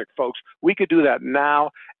project, folks. We could do that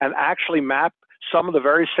now and actually map some of the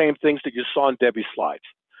very same things that you saw in Debbie's slides.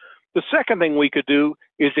 The second thing we could do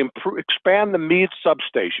is expand the Meade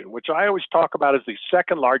substation, which I always talk about as the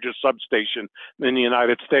second largest substation in the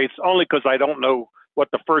United States, only because I don't know what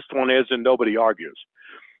the first one is and nobody argues.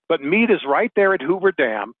 But Meade is right there at Hoover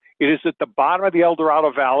Dam. It is at the bottom of the El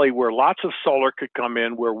Dorado Valley where lots of solar could come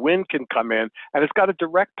in, where wind can come in, and it's got a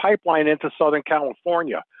direct pipeline into Southern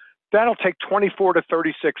California. That'll take 24 to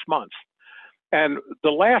 36 months. And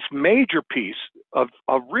the last major piece of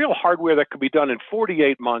real hardware that could be done in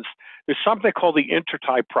 48 months is something called the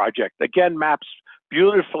Intertie Project. Again, maps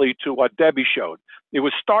beautifully to what Debbie showed. It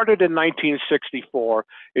was started in 1964.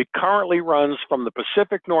 It currently runs from the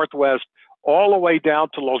Pacific Northwest all the way down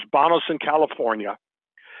to Los Banos in California,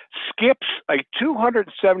 skips a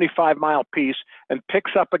 275-mile piece and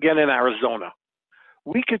picks up again in Arizona.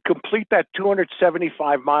 We could complete that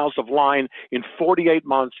 275 miles of line in 48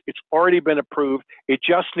 months. It's already been approved. It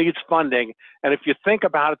just needs funding. And if you think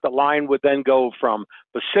about it, the line would then go from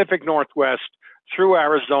Pacific Northwest through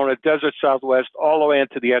Arizona, Desert Southwest, all the way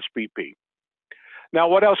into the SPP. Now,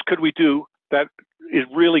 what else could we do that is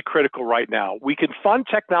really critical right now? We can fund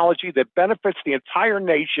technology that benefits the entire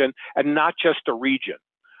nation and not just a region.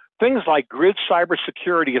 Things like grid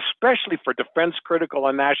cybersecurity, especially for defense critical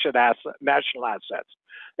and national assets.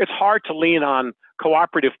 It's hard to lean on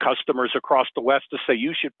cooperative customers across the West to say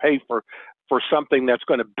you should pay for something that's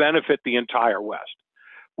going to benefit the entire West.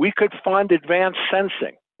 We could fund advanced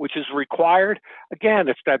sensing, which is required. Again,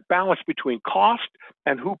 it's that balance between cost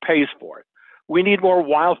and who pays for it. We need more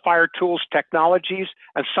wildfire tools, technologies,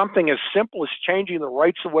 and something as simple as changing the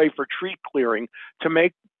rights of way for tree clearing to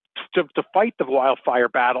fight the wildfire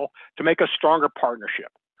battle, to make a stronger partnership.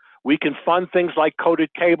 We can fund things like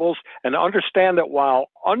coated cables and understand that while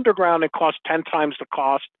underground it costs 10 times the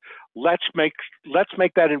cost, let's make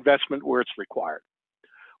that investment where it's required.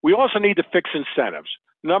 We also need to fix incentives.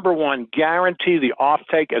 Number one, guarantee the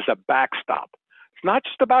offtake as a backstop. It's not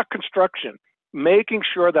just about construction, making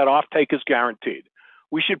sure that offtake is guaranteed.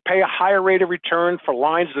 We should pay a higher rate of return for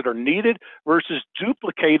lines that are needed versus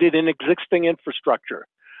duplicated in existing infrastructure.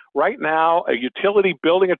 Right now, a utility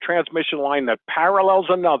building a transmission line that parallels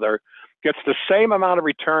another gets the same amount of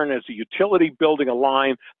return as a utility building a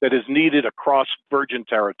line that is needed across virgin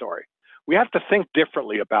territory. We have to think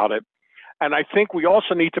differently about it. And I think we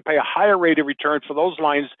also need to pay a higher rate of return for those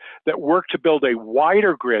lines that work to build a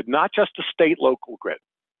wider grid, not just a state-local grid.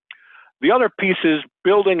 The other piece is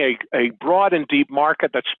building a broad and deep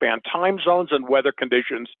market that spans time zones and weather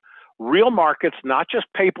conditions. Real markets, not just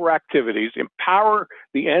paper activities, empower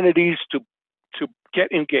the entities to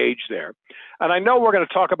get engaged there. And I know we're going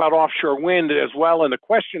to talk about offshore wind as well in the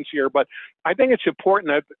questions here, but I think it's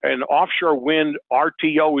important that an offshore wind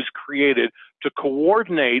RTO is created to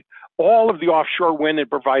coordinate all of the offshore wind and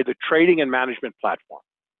provide the trading and management platform.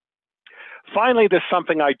 Finally, there's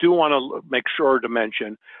something I do want to make sure to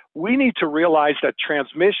mention. We need to realize that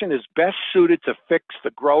transmission is best suited to fix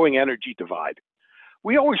the growing energy divide.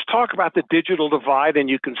 We always talk about the digital divide, and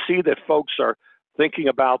you can see that folks are thinking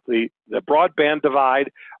about the broadband divide.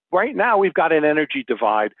 Right now, we've got an energy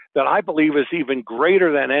divide that I believe is even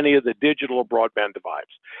greater than any of the digital broadband divides.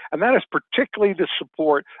 And that is particularly to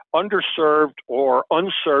support underserved or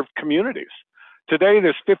unserved communities. Today,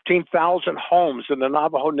 there's 15,000 homes in the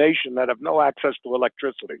Navajo Nation that have no access to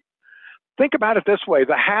electricity. Think about it this way.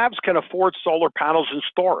 The haves can afford solar panels and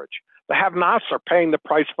storage. The have-nots are paying the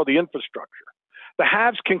price for the infrastructure. The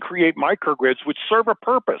haves can create microgrids which serve a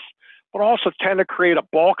purpose, but also tend to create a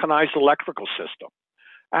balkanized electrical system.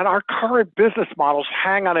 And our current business models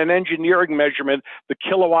hang on an engineering measurement, the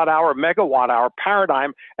kilowatt hour, megawatt hour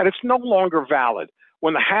paradigm, and it's no longer valid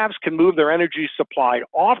when the haves can move their energy supply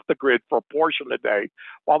off the grid for a portion of the day,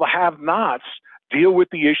 while the have-nots deal with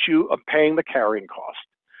the issue of paying the carrying cost.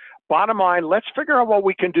 Bottom line, let's figure out what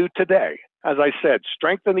we can do today. As I said,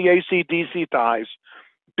 strengthen the AC-DC ties,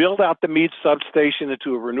 build out the Meade substation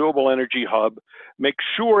into a renewable energy hub, make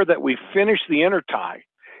sure that we finish the intertie,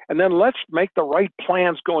 and then let's make the right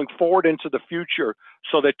plans going forward into the future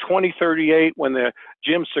so that 2038, when the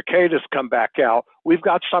Jim Cicadas come back out, we've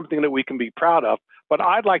got something that we can be proud of. But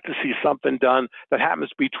I'd like to see something done that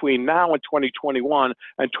happens between now and 2021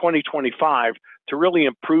 and 2025 to really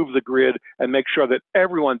improve the grid and make sure that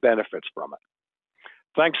everyone benefits from it.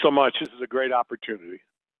 Thanks so much. This is a great opportunity.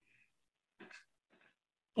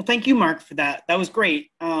 Well, thank you, Mark, for that. That was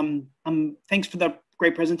great. Thanks for the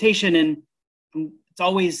great presentation. And it's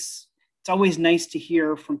always it's always nice to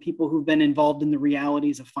hear from people who've been involved in the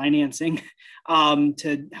realities of financing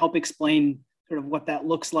to help explain sort of what that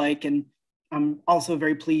looks like. And I'm also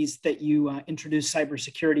very pleased that you introduced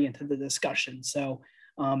cybersecurity into the discussion. So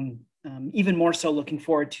even more so looking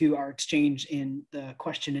forward to our exchange in the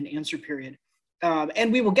question and answer period.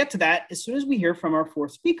 And we will get to that as soon as we hear from our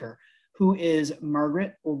fourth speaker, who is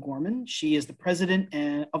Margaret O'Gorman. She is the president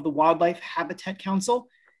of the Wildlife Habitat Council.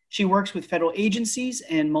 She works with federal agencies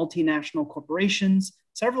and multinational corporations,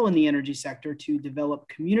 several in the energy sector, to develop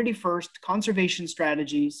community-first conservation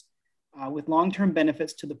strategies with long-term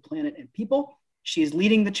benefits to the planet and people. She is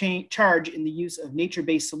leading the charge in the use of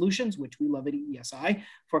nature-based solutions, which we love at ESI,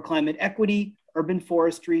 for climate equity, urban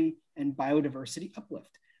forestry, and biodiversity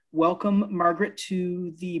uplift. Welcome, Margaret,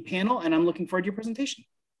 to the panel, and I'm looking forward to your presentation.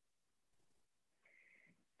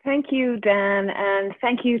 Thank you, Dan, and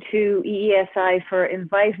thank you to EESI for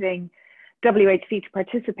inviting WHC to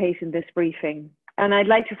participate in this briefing. And I'd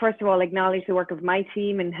like to first of all acknowledge the work of my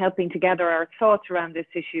team in helping to gather our thoughts around this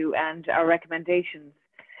issue and our recommendations.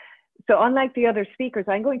 So unlike the other speakers,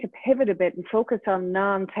 I'm going to pivot a bit and focus on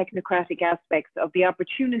non-technocratic aspects of the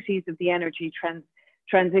opportunities of the energy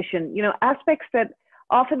transition, you know, aspects that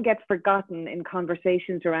often get forgotten in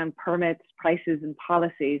conversations around permits, prices, and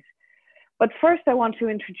policies. But first, I want to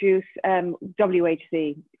introduce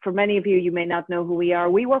WHC. For many of you, you may not know who we are.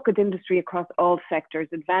 We work with industry across all sectors,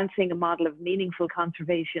 advancing a model of meaningful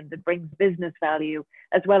conservation that brings business value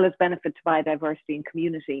as well as benefit to biodiversity and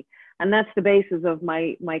community. And that's the basis of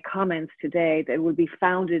my comments today that will be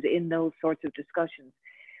founded in those sorts of discussions.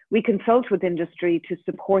 We consult with industry to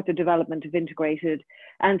support the development of integrated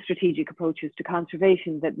and strategic approaches to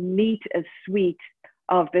conservation that meet a suite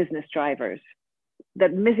of business drivers,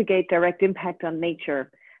 that mitigate direct impact on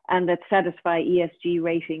nature, and that satisfy ESG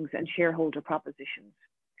ratings and shareholder propositions.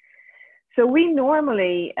 So we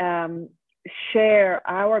normally share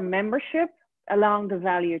our membership along the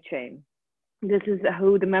value chain. This is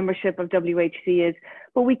who the membership of WHC is,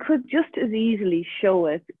 but we could just as easily show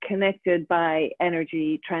it connected by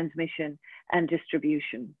energy transmission and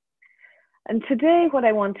distribution. And today what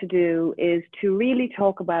I want to do is to really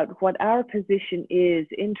talk about what our position is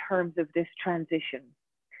in terms of this transition.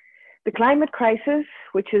 The climate crisis,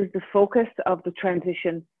 which is the focus of the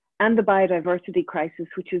transition, and the biodiversity crisis,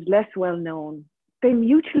 which is less well known, they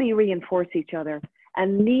mutually reinforce each other,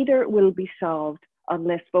 and neither will be solved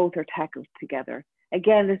unless both are tackled together.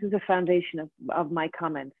 Again, this is a foundation of my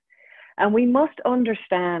comments. And we must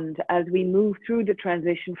understand as we move through the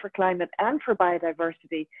transition for climate and for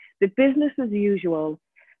biodiversity that business as usual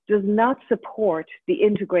does not support the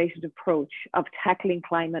integrated approach of tackling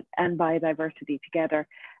climate and biodiversity together.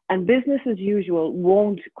 And business as usual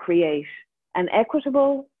won't create an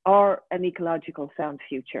equitable or an ecological sound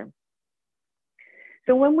future.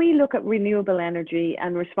 So when we look at renewable energy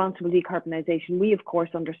and responsible decarbonization, we of course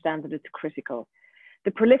understand that it's critical. The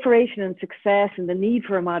proliferation and success and the need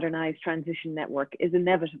for a modernized transition network is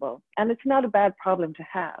inevitable, and it's not a bad problem to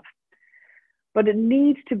have. But it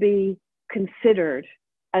needs to be considered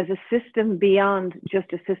as a system beyond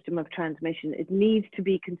just a system of transmission. It needs to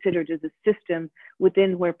be considered as a system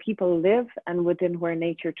within where people live and within where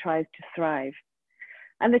nature tries to thrive.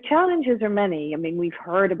 And the challenges are many. I mean, we've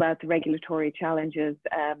heard about the regulatory challenges,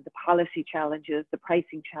 the policy challenges, the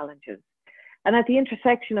pricing challenges. And at the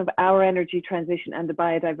intersection of our energy transition and the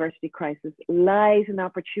biodiversity crisis lies an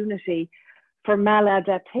opportunity for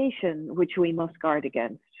maladaptation, which we must guard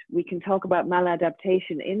against. We can talk about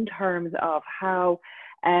maladaptation in terms of how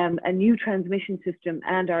a new transmission system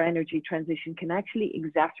and our energy transition can actually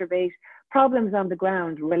exacerbate problems on the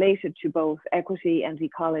ground related to both equity and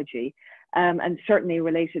ecology, and certainly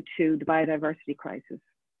related to the biodiversity crisis.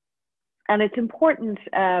 And it's important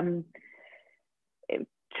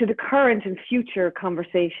to the current and future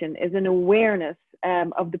conversation is an awareness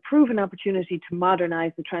of the proven opportunity to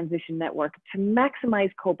modernize the transition network to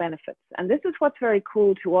maximize co-benefits. And this is what's very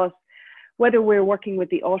cool to us, whether we're working with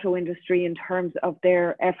the auto industry in terms of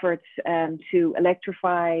their efforts to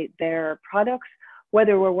electrify their products,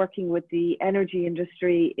 whether we're working with the energy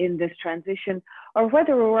industry in this transition, or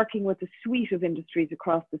whether we're working with a suite of industries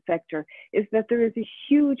across the sector, is that there is a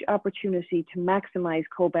huge opportunity to maximize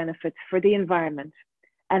co-benefits for the environment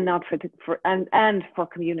and not for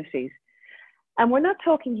communities. And we're not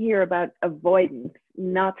talking here about avoidance,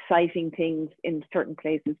 not citing things in certain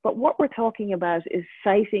places, but what we're talking about is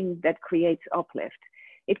citing that creates uplift.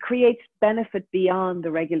 It creates benefit beyond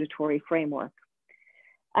the regulatory framework.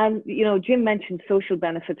 And, you know, Jim mentioned social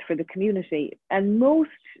benefits for the community. And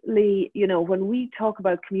mostly, you know, when we talk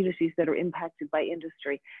about communities that are impacted by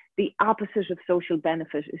industry, the opposite of social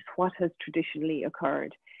benefit is what has traditionally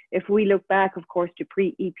occurred. If we look back, of course, to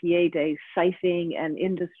pre-EPA days, siting and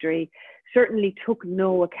industry certainly took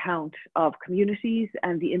no account of communities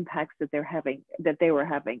and the impacts that they were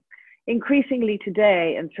having. Increasingly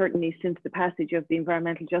today, and certainly since the passage of the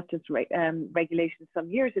environmental justice regulations some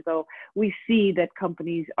years ago, we see that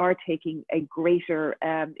companies are taking a greater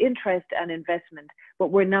interest and investment,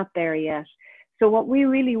 but we're not there yet. So what we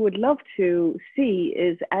really would love to see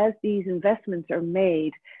is, as these investments are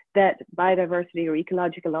made, that biodiversity or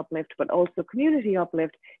ecological uplift, but also community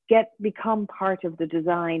uplift, become part of the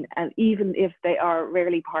design, and even if they are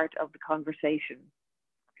rarely part of the conversation.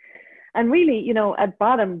 And really, you know, at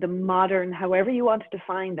bottom, the modern, however you want to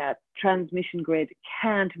define that, transmission grid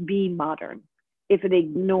can't be modern if it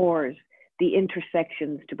ignores the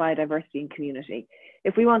intersections to biodiversity and community.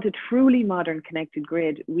 If we want a truly modern connected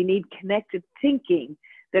grid, we need connected thinking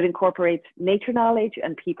that incorporates nature knowledge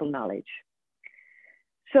and people knowledge.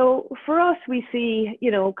 So for us, we see, you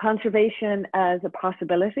know, conservation as a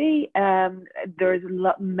possibility. There's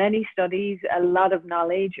many studies, a lot of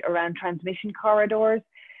knowledge around transmission corridors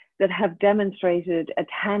that have demonstrated a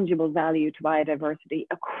tangible value to biodiversity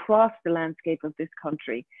across the landscape of this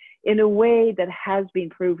country in a way that has been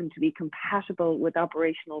proven to be compatible with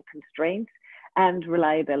operational constraints and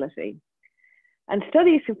reliability. And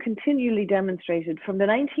studies have continually demonstrated from the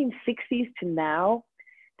 1960s to now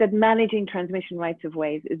that managing transmission rights of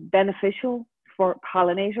ways is beneficial for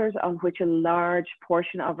pollinators, on which a large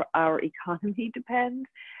portion of our economy depends,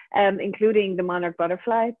 including the monarch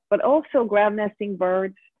butterfly, but also ground nesting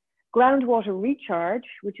birds, groundwater recharge,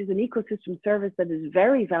 which is an ecosystem service that is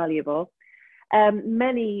very valuable,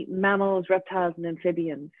 many mammals, reptiles, and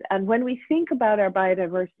amphibians. And when we think about our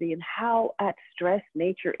biodiversity and how at stress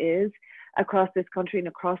nature is across this country and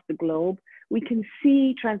across the globe, we can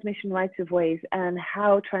see transmission rights of ways and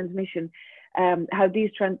how transmission, how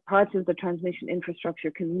these parts of the transmission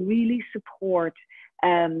infrastructure can really support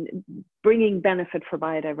bringing benefit for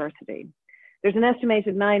biodiversity. There's an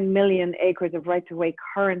estimated 9 million acres of rights of way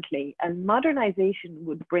currently, and modernization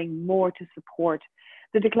would bring more to support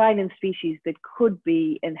the decline in species that could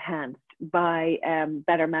be enhanced by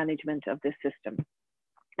better management of this system.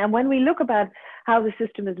 And when we look about how the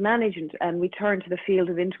system is managed and we turn to the field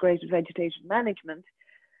of integrated vegetation management,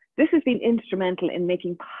 this has been instrumental in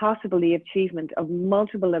making possible the achievement of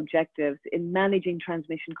multiple objectives in managing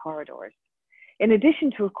transmission corridors. In addition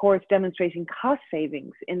to, of course, demonstrating cost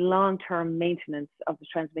savings in long-term maintenance of the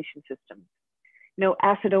transmission system. You know,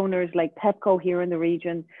 asset owners like PEPCO here in the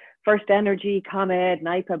region, First Energy, ComEd,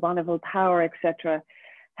 NIPA, Bonneville Power, etc.,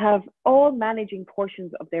 have all managing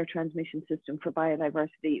portions of their transmission system for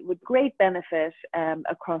biodiversity with great benefit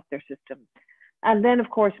across their systems. And then, of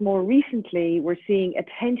course, more recently, we're seeing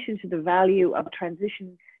attention to the value of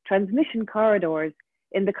transmission corridors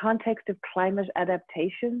in the context of climate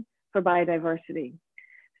adaptation for biodiversity.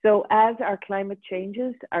 So as our climate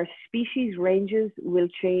changes, our species ranges will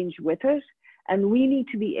change with it, and we need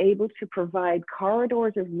to be able to provide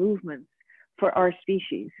corridors of movement for our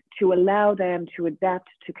species to allow them to adapt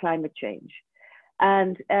to climate change.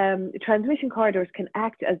 And transmission corridors can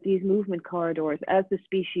act as these movement corridors as the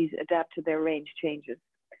species adapt to their range changes.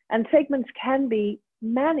 And segments can be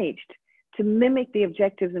managed to mimic the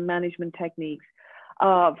objectives and management techniques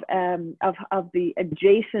of the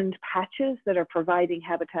adjacent patches that are providing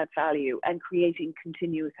habitat value and creating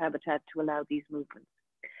continuous habitat to allow these movements.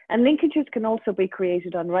 And linkages can also be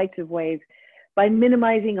created on rights of ways by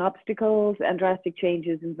minimizing obstacles and drastic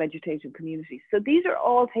changes in vegetative communities. So these are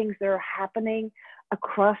all things that are happening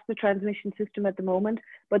across the transmission system at the moment,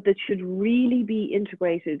 but that should really be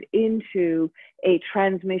integrated into a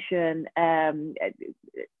transmission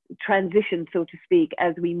transition, so to speak,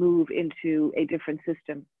 as we move into a different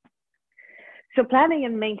system. So planning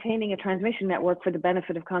and maintaining a transmission network for the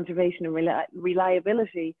benefit of conservation and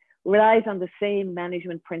reliability relies on the same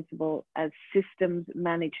management principle as systems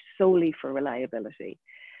managed solely for reliability.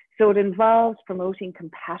 So it involves promoting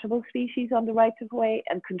compatible species on the rights of way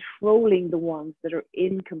and controlling the ones that are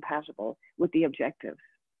incompatible with the objectives.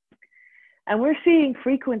 And we're seeing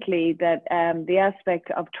frequently that the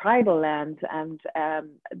aspect of tribal lands, and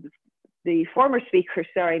the former speaker,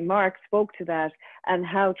 Mark, spoke to that, and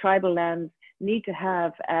how tribal lands need to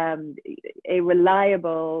have a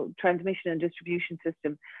reliable transmission and distribution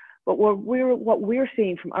system. But what we're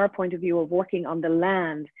seeing from our point of view of working on the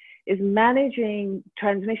land is managing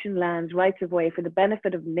transmission lands rights of way for the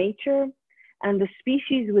benefit of nature, and the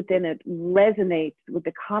species within it resonates with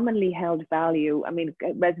the commonly held value. I mean,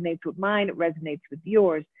 it resonates with mine, it resonates with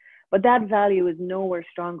yours, but that value is nowhere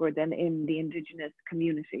stronger than in the indigenous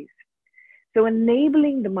communities. So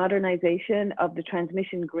enabling the modernization of the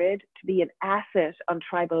transmission grid to be an asset on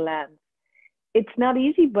tribal lands. It's not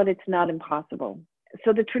easy, but it's not impossible.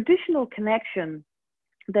 So the traditional connection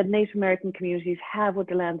that Native American communities have with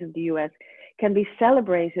the lands of the US can be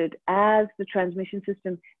celebrated as the transmission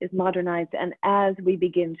system is modernized and as we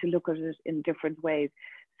begin to look at it in different ways.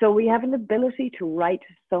 So we have an ability to right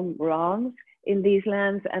some wrongs in these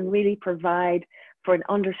lands and really provide for an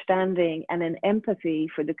understanding and an empathy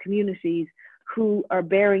for the communities who are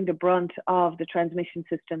bearing the brunt of the transmission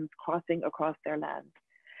systems crossing across their land.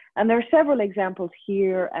 And there are several examples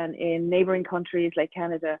here and in neighboring countries like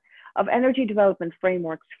Canada of energy development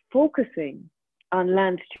frameworks focusing on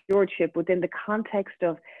land stewardship within the context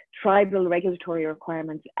of tribal regulatory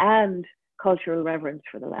requirements and cultural reverence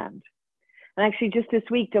for the land. And actually just this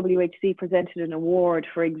week, WHC presented an award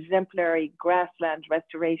for exemplary grassland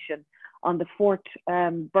restoration on the Fort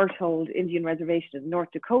Berthold Indian Reservation in North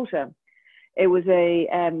Dakota. It was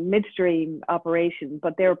a midstream operation,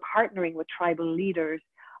 but they were partnering with tribal leaders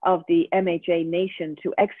of the MHA Nation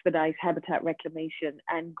to expedite habitat reclamation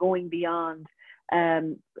and going beyond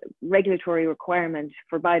regulatory requirements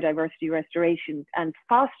for biodiversity restoration and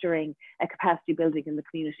fostering a capacity building in the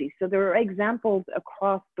community. So there are examples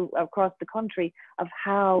across the country of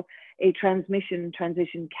how a transmission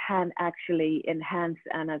transition can actually enhance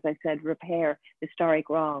and, as I said, repair historic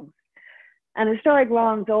wrongs. And historic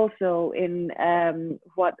wrongs also in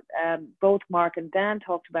what both Mark and Dan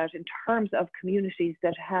talked about in terms of communities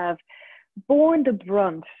that have borne the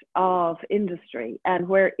brunt of industry, and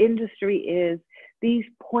where industry is these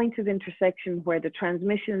points of intersection where the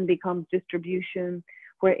transmission becomes distribution,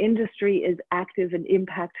 where industry is active and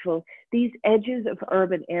impactful. These edges of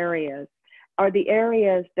urban areas are the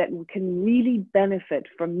areas that can really benefit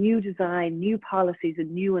from new design, new policies,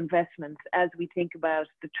 and new investments as we think about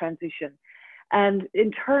the transition. And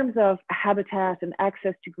in terms of habitat and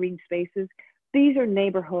access to green spaces, these are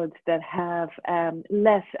neighborhoods that have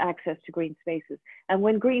less access to green spaces. And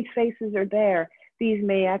when green spaces are there, these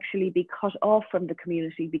may actually be cut off from the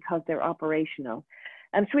community because they're operational.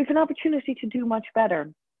 And so we have an opportunity to do much better.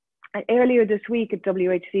 And earlier this week at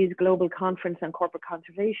WHC's Global Conference on Corporate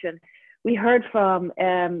Conservation, we heard from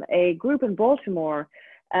a group in Baltimore,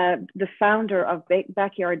 the founder of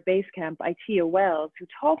Backyard Basecamp, Itea Wells, who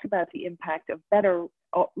talked about the impact of better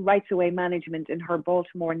rights-of-way management in her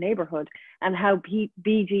Baltimore neighborhood and how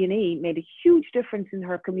BG&E made a huge difference in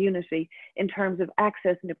her community in terms of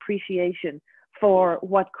access and appreciation for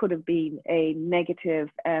what could have been a negative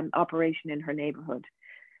operation in her neighborhood.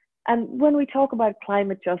 And when we talk about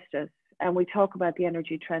climate justice and we talk about the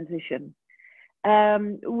energy transition,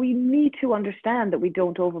 we need to understand that we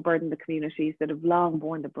don't overburden the communities that have long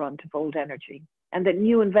borne the brunt of old energy, and that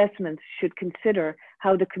new investments should consider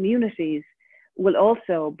how the communities will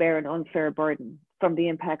also bear an unfair burden from the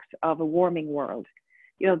impacts of a warming world.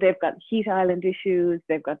 You know, they've got heat island issues,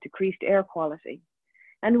 they've got decreased air quality.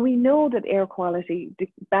 And we know that air quality,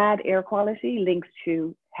 bad air quality links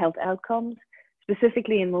to health outcomes,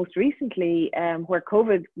 specifically and most recently where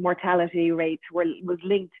COVID mortality rates was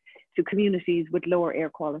linked to communities with lower air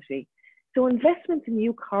quality. So investments in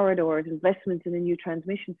new corridors, investments in a new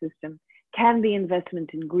transmission system can be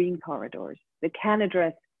investment in green corridors that can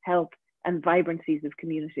address health and vibrancies of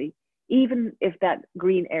community, even if that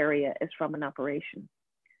green area is from an operation.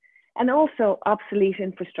 And also obsolete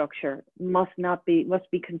infrastructure must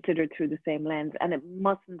be considered through the same lens, and it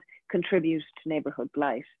mustn't contribute to neighborhood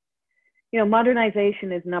blight. You know,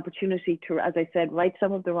 modernization is an opportunity to, as I said, right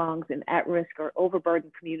some of the wrongs in at-risk or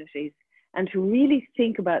overburdened communities, and to really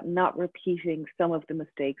think about not repeating some of the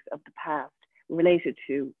mistakes of the past related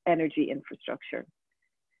to energy infrastructure.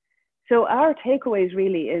 So our takeaways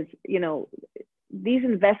really is, you know, these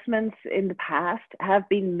investments in the past have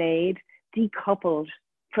been made decoupled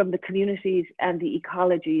from the communities and the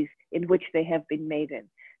ecologies in which they have been made in.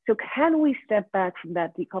 So can we step back from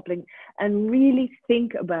that decoupling and really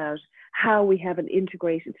think about how we have an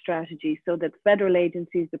integrated strategy so that federal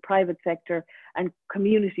agencies, the private sector, and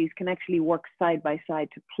communities can actually work side by side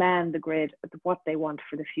to plan the grid of what they want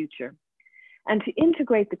for the future, and to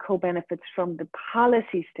integrate the co-benefits from the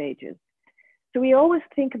policy stages. So we always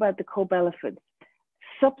think about the co-benefits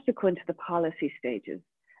subsequent to the policy stages,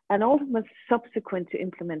 and ultimately subsequent to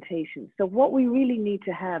implementation. So what we really need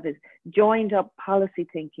to have is joined up policy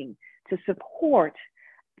thinking to support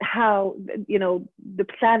how, you know, the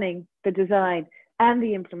planning, the design, and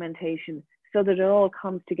the implementation, so that it all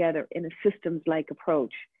comes together in a systems-like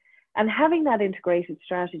approach. And having that integrated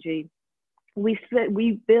strategy,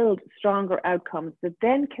 we build stronger outcomes that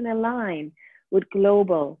then can align with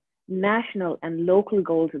global, national and local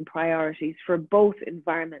goals and priorities for both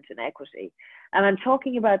environment and equity. And I'm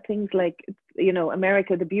talking about things like, you know,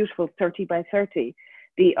 America the Beautiful 30 by 30,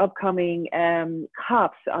 the upcoming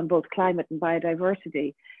COPs on both climate and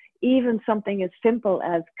biodiversity, even something as simple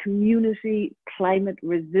as community climate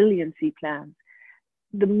resiliency plans.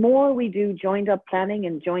 The more we do joined up planning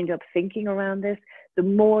and joined up thinking around this, the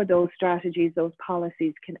more those strategies, those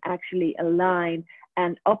policies can actually align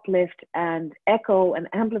and uplift and echo and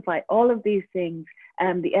amplify all of these things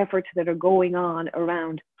and the efforts that are going on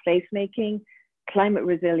around placemaking, climate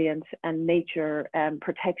resilience, and nature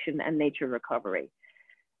protection and nature recovery.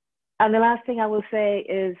 And the last thing I will say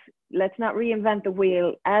is, let's not reinvent the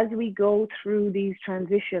wheel. As we go through these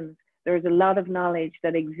transitions, there's a lot of knowledge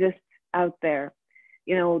that exists out there.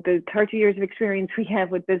 You know, the 30 years of experience we have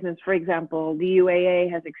with business, for example, the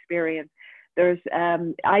UAA has experience. There's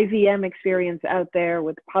IVM experience out there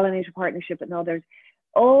with Pollinator Partnership and others.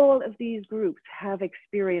 All of these groups have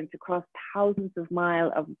experience across thousands of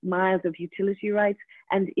miles of utility rights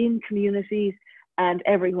and in communities and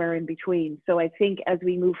everywhere in between. So I think as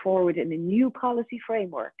we move forward in a new policy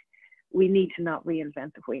framework, we need to not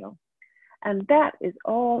reinvent the wheel. And that is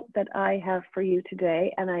all that I have for you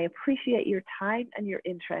today. And I appreciate your time and your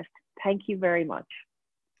interest. Thank you very much.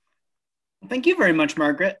 Thank you very much,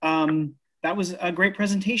 Margaret. That was a great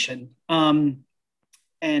presentation.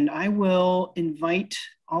 And I will invite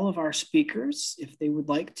all of our speakers if they would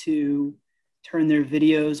like to turn their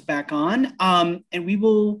videos back on, and we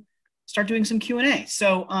will start doing some Q&A.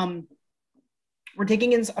 So we're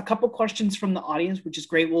taking in a couple questions from the audience, which is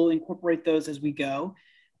great. We'll incorporate those as we go.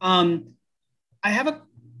 I have a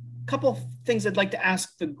couple things I'd like to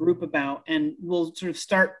ask the group about, and we'll sort of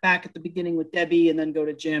start back at the beginning with Debbie and then go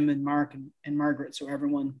to Jim and Mark and Margaret, so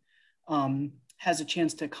everyone has a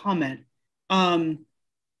chance to comment.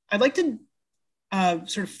 I'd like to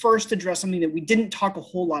sort of first address something that we didn't talk a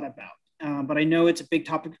whole lot about, but I know it's a big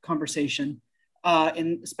topic of conversation,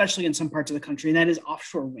 and especially in some parts of the country, and that is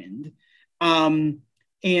offshore wind.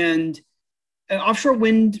 Offshore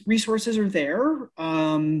wind resources are there,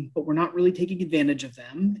 but we're not really taking advantage of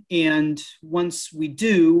them. And once we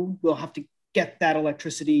do, we'll have to get that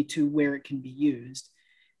electricity to where it can be used.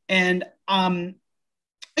 And I'd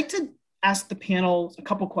like to ask the panel a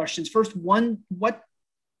couple questions. First, one, what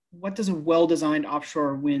does a well-designed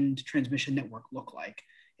offshore wind transmission network look like?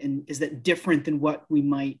 And is that different than what we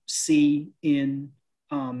might see in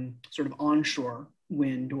sort of onshore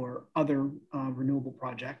wind or other renewable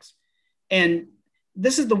projects? And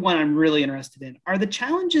this is the one I'm really interested in. Are the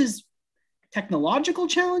challenges technological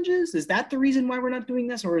challenges? Is that the reason why we're not doing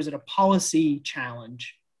this, or is it a policy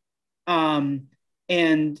challenge? Debbie,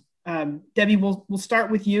 we'll start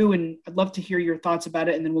with you, and I'd love to hear your thoughts about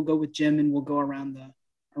it, and then we'll go with Jim, and we'll go around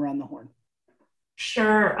the horn.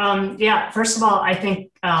 Sure. Yeah. First of all, I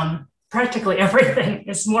think practically everything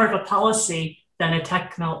is more of a policy than a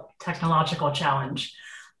technological challenge.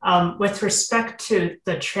 With respect to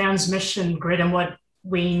the transmission grid and what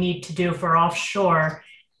we need to do for offshore,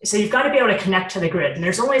 so you've got to be able to connect to the grid. And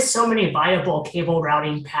there's only so many viable cable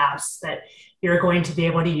routing paths that you're going to be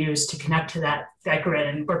able to use to connect to that grid.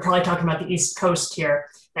 And we're probably talking about the East Coast here.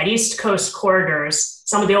 That East Coast corridor is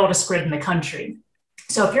some of the oldest grid in the country.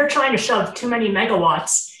 So if you're trying to shove too many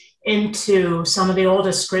megawatts into some of the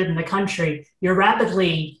oldest grid in the country, you're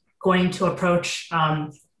rapidly going to approach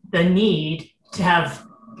the need to have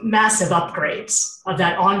massive upgrades of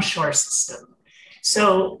that onshore system.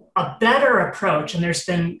 So a better approach, and there's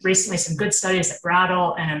been recently some good studies that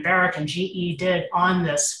Brattle and Embarek and GE did on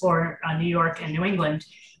this for New York and New England,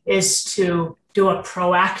 is to do a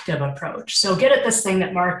proactive approach. So get at this thing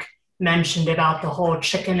that Mark mentioned about the whole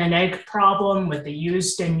chicken and egg problem with the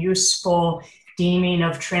used and useful deeming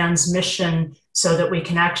of transmission so that we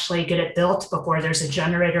can actually get it built before there's a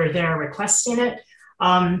generator there requesting it.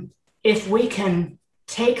 If we can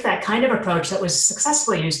take that kind of approach that was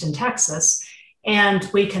successfully used in Texas, and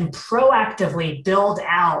we can proactively build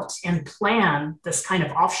out and plan this kind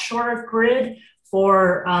of offshore grid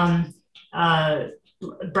for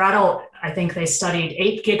Brattle, I think they studied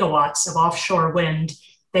 8 gigawatts of offshore wind.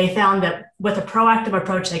 They found that with a proactive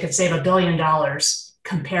approach, they could save $1 billion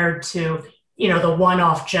compared to, the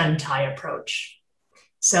one-off gen-tie approach.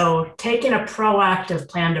 So taking a proactive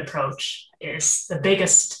planned approach is the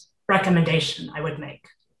biggest recommendation I would make.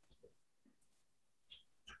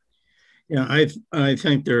 Yeah, I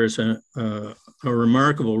think there's a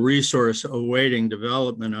remarkable resource awaiting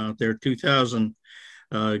development out there, 2,000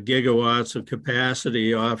 gigawatts of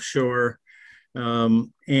capacity offshore.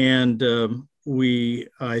 We,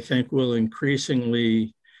 I think, will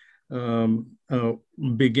increasingly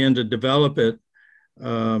begin to develop it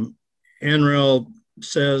NREL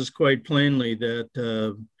says quite plainly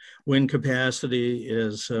that wind capacity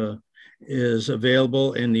is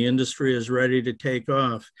available and the industry is ready to take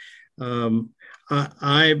off.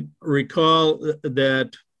 I recall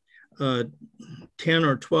that 10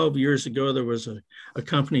 or 12 years ago, there was a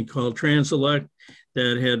company called Transelect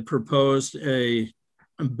that had proposed a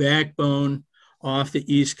backbone off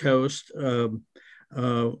the East Coast, a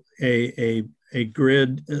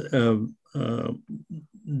grid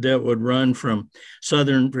that would run from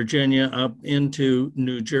Southern Virginia up into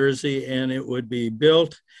New Jersey, and it would be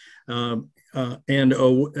built and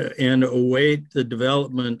await the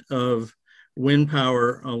development of wind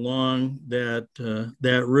power along that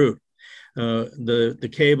route. The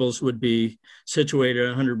cables would be situated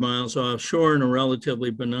 100 miles offshore in a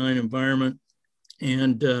relatively benign environment.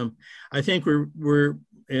 And I think while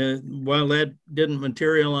that didn't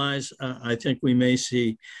materialize, I think we may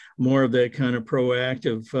see more of that kind of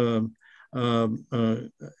proactive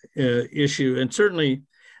issue. And certainly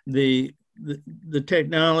the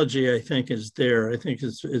technology, I think, is there. I think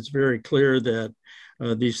it's very clear that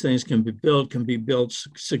these things can be built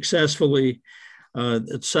successfully.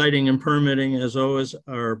 Siting and permitting, as always,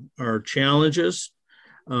 are challenges,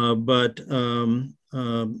 but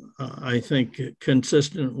I think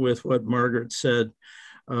consistent with what Margaret said,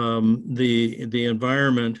 the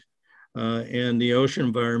environment and the ocean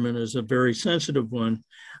environment is a very sensitive one.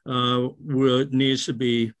 Needs to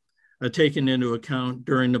be taken into account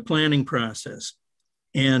during the planning process,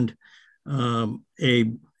 and a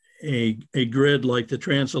grid like the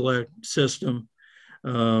Transelect system.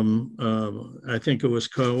 I think it was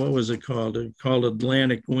called, what was it called? Called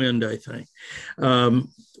Atlantic Wind, I think,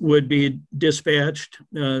 would be dispatched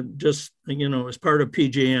just, as part of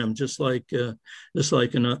PJM, just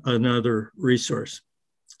like another resource.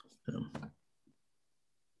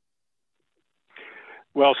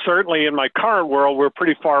 Well, certainly in my current world, we're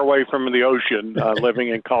pretty far away from the ocean, living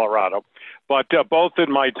in Colorado. But both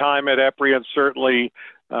in my time at EPRI and certainly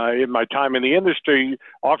in my time in the industry,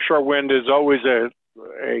 offshore wind is always a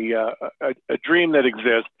dream that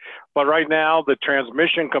exists. But right now, the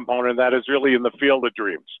transmission component, that is really in the field of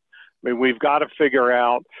dreams. I mean, we've got to figure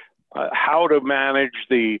out how to manage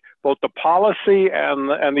both the policy and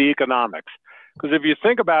the economics. Because if you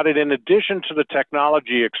think about it, in addition to the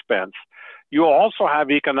technology expense, you also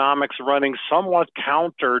have economics running somewhat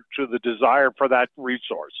counter to the desire for that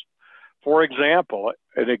resource. For example,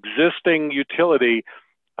 an existing utility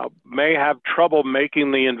may have trouble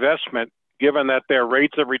making the investment given that their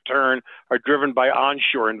rates of return are driven by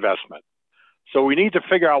onshore investment. So we need to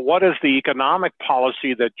figure out what is the economic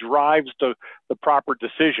policy that drives the proper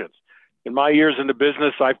decisions. In my years in the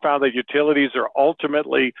business, I found that utilities are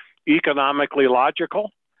ultimately economically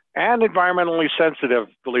logical and environmentally sensitive,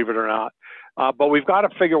 believe it or not. But we've got to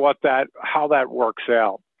figure how that works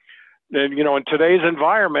out. And, in today's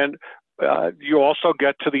environment, you also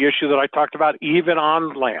get to the issue that I talked about, even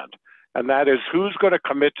on land, and that is who's going to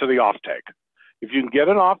commit to the offtake. If you can get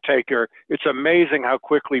an offtaker, it's amazing how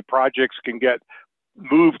quickly projects can get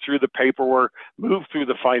moved through the paperwork, moved through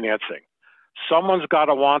the financing. Someone's got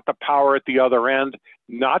to want the power at the other end,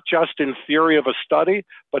 not just in theory of a study,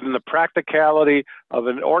 but in the practicality of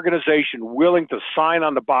an organization willing to sign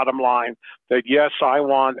on the bottom line that, yes, I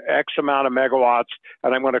want X amount of megawatts,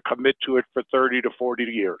 and I'm going to commit to it for 30 to 40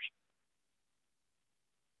 years.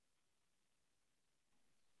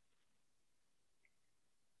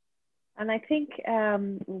 And I think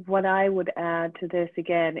what I would add to this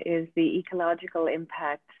again is the ecological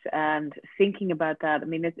impacts and thinking about that. I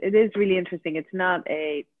mean, it is really interesting. It's not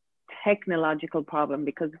a technological problem,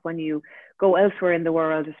 because when you go elsewhere in the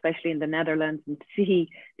world, especially in the Netherlands, and see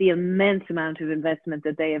the immense amount of investment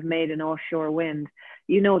that they have made in offshore wind,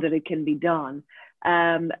 you know that it can be done.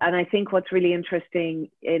 And I think what's really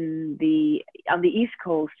interesting on the East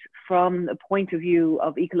Coast, from the point of view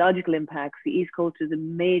of ecological impacts, the East Coast is a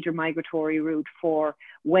major migratory route for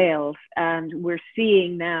whales. And we're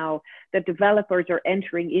seeing now that developers are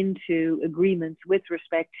entering into agreements with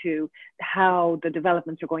respect to how the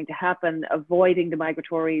developments are going to happen, avoiding the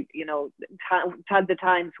migratory, the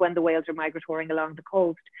times when the whales are migrating along the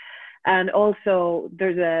coast. And also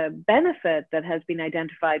there's a benefit that has been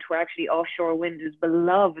identified where actually offshore wind is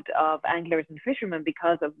beloved of anglers and fishermen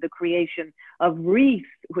because of the creation of reefs,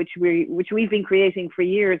 which we've been creating for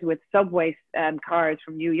years with subway cars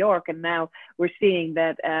from New York. And now we're seeing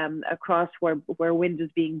that across where wind is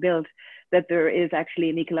being built, that there is actually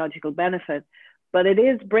an ecological benefit. But it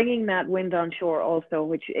is bringing that wind on shore also,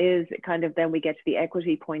 which is kind of, then we get to the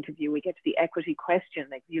equity point of view. We get to the equity question.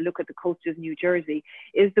 Like, you look at the coast of New Jersey,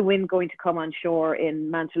 is the wind going to come on shore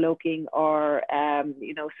in Mantoloking or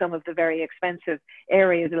some of the very expensive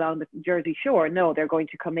areas along the Jersey Shore. No, they're going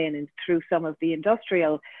to come in and through some of the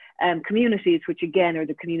industrial communities, which again are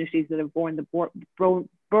the communities that have borne the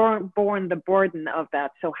burden of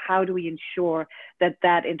that. So how do we ensure that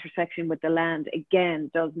that intersection with the land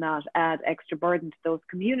again does not add extra burden to those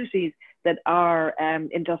communities that are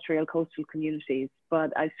industrial coastal communities?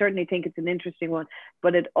 But I certainly think it's an interesting one,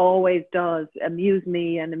 but it always does amuse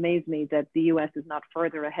me and amaze me that the US is not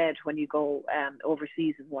further ahead when you go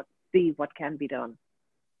overseas and see what can be done.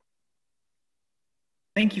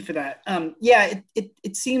 Thank you for that. Yeah,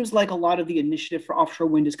 it seems like a lot of the initiative for offshore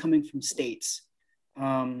wind is coming from states.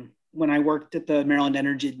 When I worked at the Maryland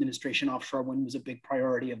Energy Administration, offshore wind was a big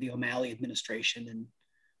priority of the O'Malley administration. And,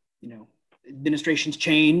 administrations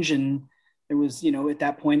change, and there was, at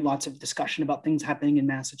that point, lots of discussion about things happening in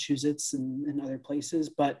Massachusetts and other places,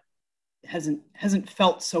 but it hasn't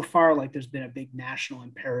felt so far like there's been a big national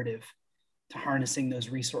imperative to harnessing those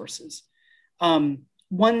resources. So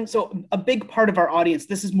a big part of our audience,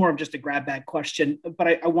 this is more of just a grab bag question, but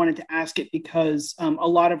I wanted to ask it because a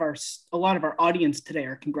lot of our audience today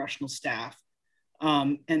are congressional staff.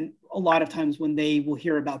 And a lot of times when they will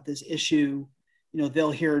hear about this issue,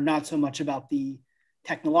 they'll hear not so much about the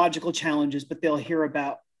technological challenges, but they'll hear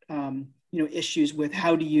about, issues with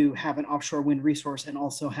how do you have an offshore wind resource and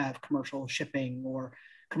also have commercial shipping or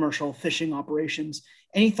commercial fishing operations.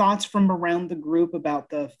 Any thoughts from around the group about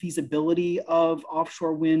the feasibility of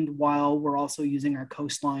offshore wind while we're also using our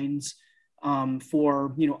coastlines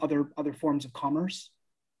for other forms of commerce?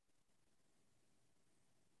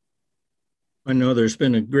 I know there's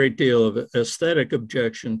been a great deal of aesthetic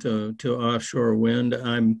objection to offshore wind.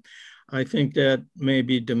 I think that may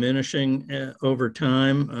be diminishing over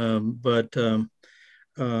time, but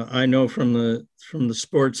I know from the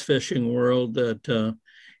sports fishing world that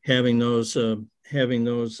having those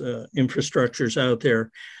infrastructures out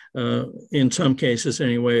there, in some cases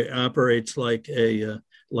anyway, operates like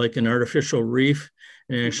an artificial reef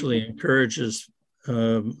and actually encourages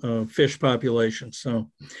fish populations.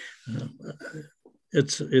 So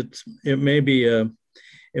it may be a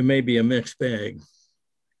mixed bag.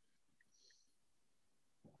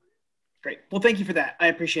 Great. Well, thank you for that. I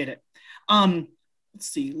appreciate it. Let's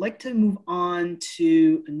see. I'd like to move on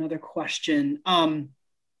to another question.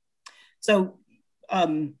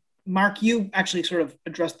 Mark, you actually sort of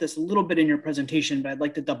addressed this a little bit in your presentation, but I'd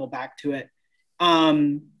like to double back to it.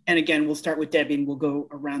 And again, we'll start with Debbie and we'll go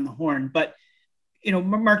around the horn. But,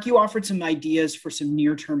 Mark, you offered some ideas for some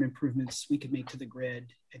near-term improvements we could make to the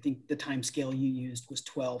grid. I think the time scale you used was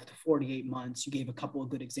 12 to 48 months. You gave a couple of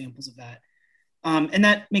good examples of that. And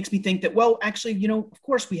that makes me think that, well, actually, of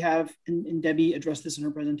course we have, and Debbie addressed this in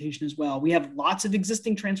her presentation as well, we have lots of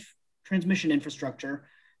existing transmission infrastructure,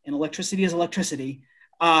 and electricity is electricity.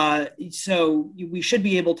 So we should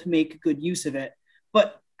be able to make good use of it.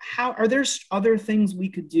 But are there other things we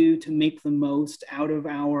could do to make the most out of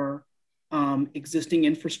our existing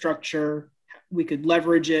infrastructure? We could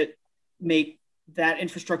leverage it, make that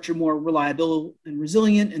infrastructure more reliable and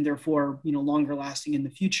resilient, and therefore, longer lasting in the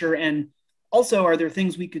future. And also, are there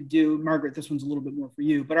things we could do, Margaret, this one's a little bit more for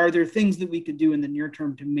you, but are there things that we could do in the near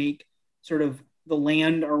term to make sort of the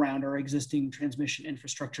land around our existing transmission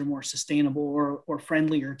infrastructure more sustainable or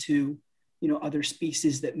friendlier to, other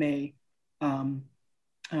species that may, they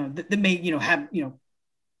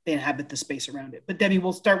inhabit the space around it? But Debbie,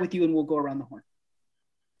 we'll start with you and we'll go around the horn.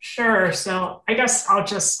 Sure. So I guess I'll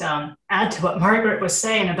just add to what Margaret was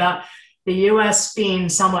saying about the US being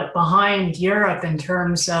somewhat behind Europe in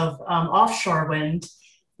terms of offshore wind.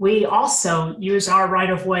 We also use our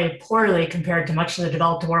right-of-way poorly compared to much of the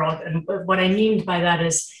developed world. And what I mean by that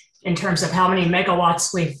is in terms of how many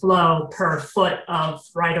megawatts we flow per foot of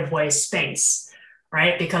right-of-way space,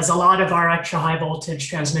 right? Because a lot of our extra high voltage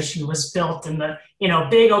transmission was built in the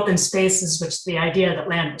big open spaces, which the idea that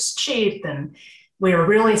land was cheap, and we were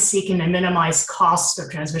really seeking to minimize costs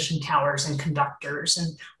of transmission towers and conductors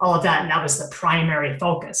and all of that. And that was the primary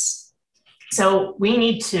focus. So we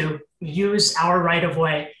need to use our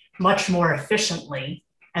right-of-way much more efficiently.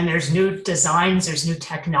 And there's new designs, there's new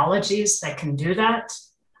technologies that can do that.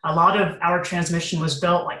 A lot of our transmission was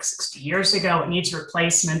built like 60 years ago. It needs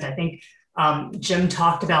replacement. I think Jim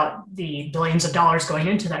talked about the billions of dollars going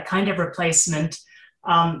into that kind of replacement.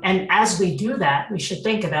 And as we do that, we should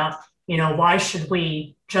think about, why should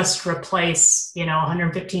we just replace,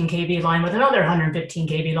 115 kV line with another 115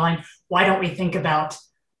 kV line? Why don't we think about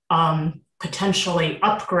potentially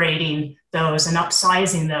upgrading those and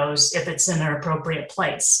upsizing those if it's in their appropriate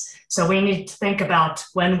place? So we need to think about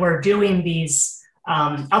when we're doing these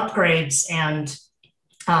upgrades and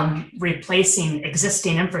replacing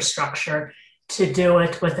existing infrastructure to do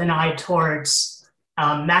it with an eye towards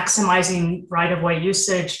maximizing right-of-way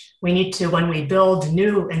usage. We need to, when we build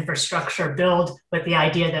new infrastructure, build with the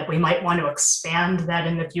idea that we might want to expand that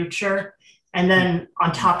in the future. And then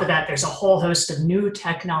on top of that, there's a whole host of new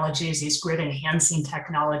technologies, these grid enhancing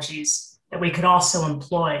technologies that we could also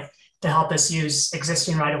employ to help us use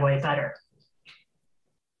existing right-of-way better.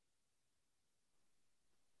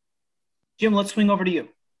 Jim, let's swing over to you.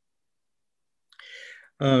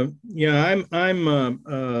 Yeah, I'm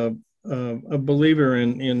a believer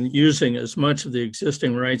in using as much of the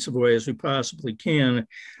existing rights of way as we possibly can.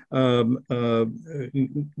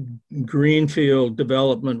 Greenfield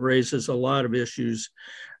development raises a lot of issues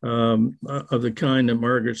of the kind that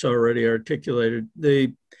Margaret's already articulated.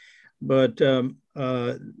 But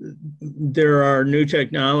there are new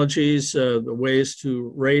technologies, the ways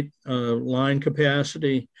to rate line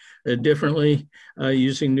capacity differently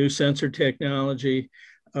using new sensor technology.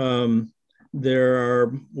 There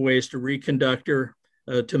are ways to reconductor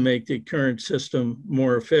to make the current system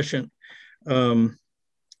more efficient.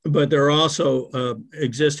 But there are also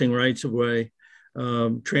existing rights of way,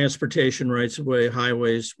 transportation rights of way,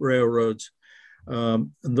 highways, railroads.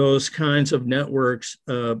 Those kinds of networks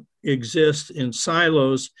exist in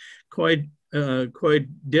silos quite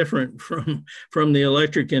different from the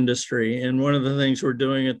electric industry. And one of the things we're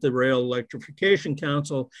doing at the Rail Electrification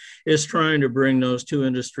Council is trying to bring those two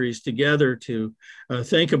industries together to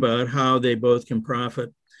think about how they both can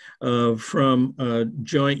profit from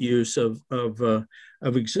joint use of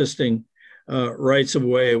existing rights of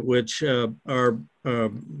way, which are,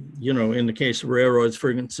 in the case of railroads,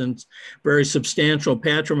 for instance, very substantial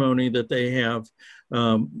patrimony that they have.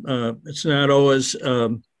 It's not always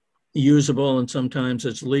usable, and sometimes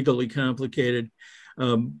it's legally complicated.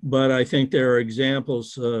 But I think there are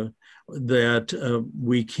examples that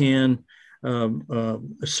we can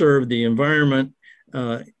serve the environment,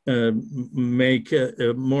 make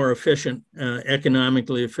more efficient,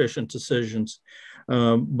 economically efficient decisions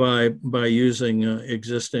by using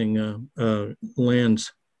existing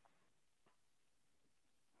lands.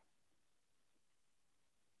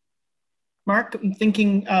 Mark, I'm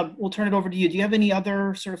thinking we'll turn it over to you. Do you have any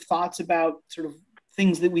other sort of thoughts about sort of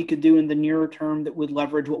things that we could do in the nearer term that would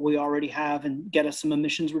leverage what we already have and get us some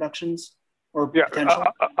emissions reductions or potential?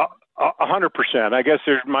 100%. I guess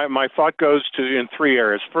my thought goes in three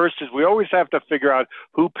areas. First is we always have to figure out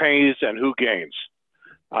who pays and who gains.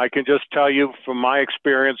 I can just tell you from my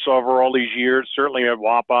experience over all these years, certainly at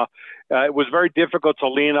WAPA, it was very difficult to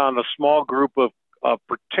lean on a small group of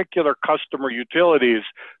particular customer utilities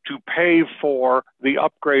to pay for the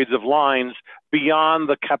upgrades of lines beyond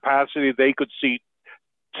the capacity they could see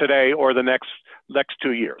today or the next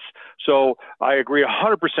 2 years. So I agree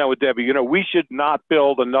 100% with Debbie. We should not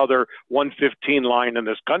build another 115 line in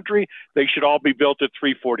this country. They should all be built at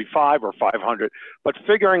 345 or 500. But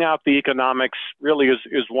figuring out the economics really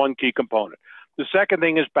is one key component. The second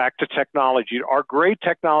thing is back to technology. Our great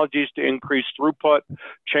technologies to increase throughput,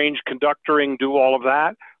 change conductoring, do all of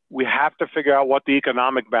that. We have to figure out what the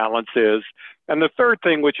economic balance is. And the third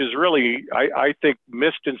thing, which is really, I think,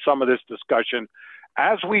 missed in some of this discussion,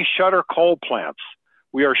 as we shutter coal plants,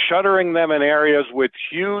 we are shuttering them in areas with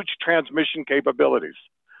huge transmission capabilities.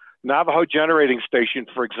 Navajo Generating Station,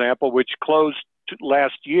 for example, which closed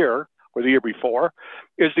last year or the year before,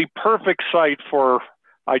 is the perfect site for,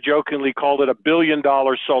 I jokingly called it a $1 billion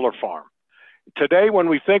solar farm. Today, when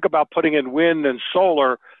we think about putting in wind and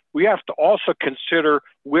solar, we have to also consider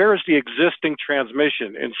where's the existing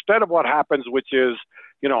transmission instead of what happens, which is,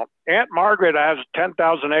 Aunt Margaret has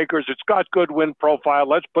 10,000 acres. It's got good wind profile.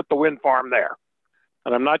 Let's put the wind farm there.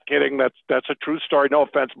 And I'm not kidding. That's a true story. No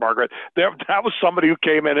offense, Margaret. That was somebody who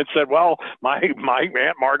came in and said, well, my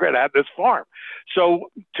Aunt Margaret had this farm.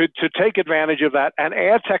 So to take advantage of that and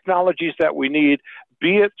add technologies that we need,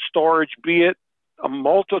 be it storage, be it a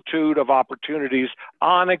multitude of opportunities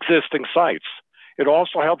on existing sites. It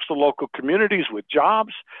also helps the local communities with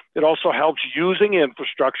jobs. It also helps using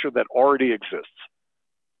infrastructure that already exists.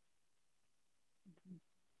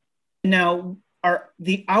 Now, our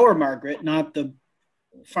Margaret, not the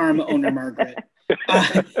farm owner Margaret,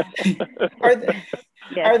 are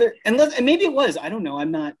there, and maybe it was, I don't know,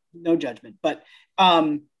 no judgment, but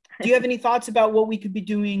do you have any thoughts about what we could be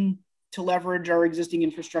doing to leverage our existing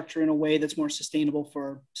infrastructure in a way that's more sustainable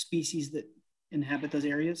for species that inhabit those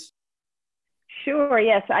areas? Sure,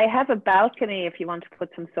 yes. I have a balcony if you want to put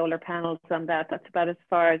some solar panels on that. That's about as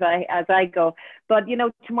far as I go. But,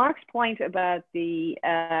 to Mark's point about the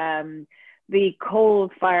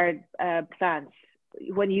coal-fired plants,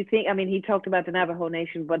 when you think, I mean, he talked about the Navajo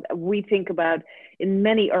Nation, but we think about in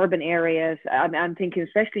many urban areas, I'm thinking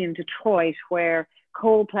especially in Detroit, where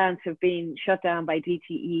coal plants have been shut down by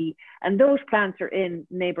DTE, and those plants are in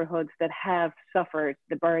neighborhoods that have suffered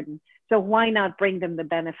the burden. So why not bring them the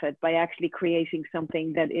benefit by actually creating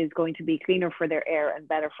something that is going to be cleaner for their air and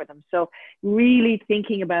better for them? So really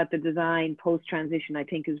thinking about the design post-transition, I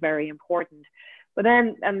think, is very important. But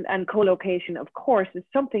then, and co-location, of course, is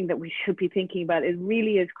something that we should be thinking about. It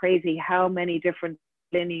really is crazy how many different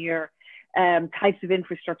linear types of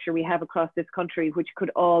infrastructure we have across this country, which could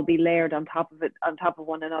all be layered on top of it, on top of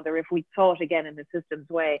one another, if we thought again in a systems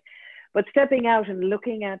way. But stepping out and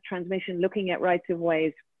looking at transmission, looking at rights of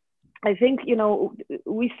ways, I think, you know,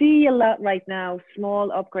 we see a lot right now, small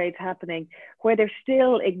upgrades happening where they're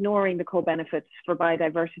still ignoring the co-benefits for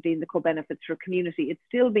biodiversity and the co-benefits for community. It's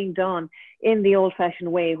still being done in the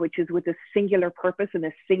old-fashioned way, which is with a singular purpose and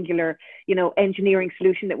a singular, you know, engineering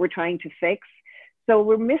solution that we're trying to fix. So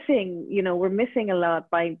we're missing, you know, we're missing a lot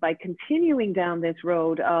by continuing down this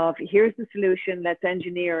road of here's the solution, let's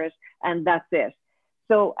engineer it, and that's it.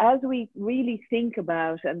 So as we really think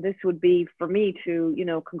about, and this would be for me to, you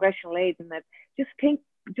know, congressional aides, and that just think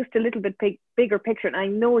just a little bit bigger picture. And I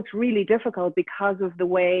know it's really difficult because of the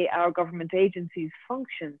way our government agencies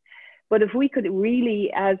function. But if we could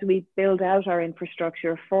really, as we build out our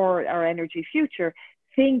infrastructure for our energy future,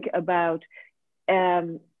 think about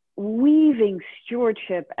weaving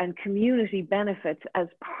stewardship and community benefits as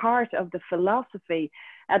part of the philosophy.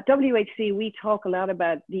 At WHC, we talk a lot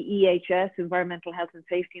about the EHS, environmental health and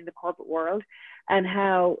safety in the corporate world, and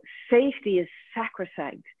how safety is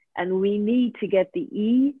sacrosanct. And we need to get the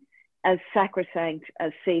E as sacrosanct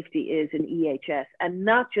as safety is in EHS, and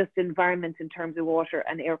not just environment in terms of water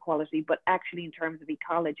and air quality, but actually in terms of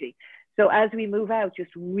ecology. So as we move out,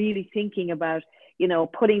 just really thinking about, you know,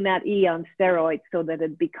 putting that E on steroids so that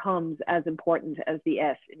it becomes as important as the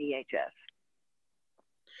S in EHS.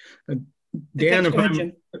 Dan,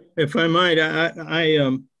 if I might,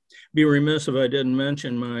 I be remiss if I didn't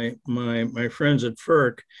mention my friends at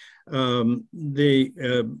FERC.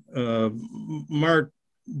 Mark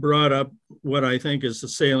brought up what I think is the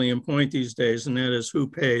salient point these days, and that is who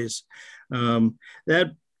pays.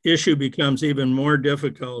 That issue becomes even more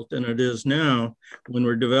difficult than it is now when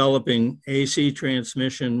we're developing AC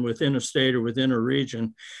transmission within a state or within a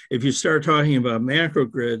region. If you start talking about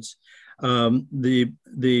macrogrids, the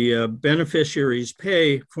beneficiaries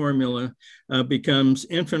pay formula becomes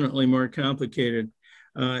infinitely more complicated.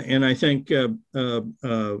 And I think FERC,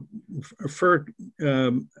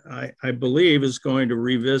 I believe, is going to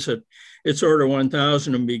revisit its Order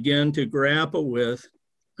 1000 and begin to grapple with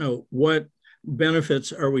what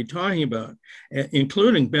benefits are we talking about,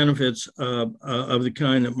 including benefits of the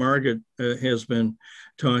kind that Margaret has been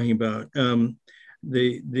talking about.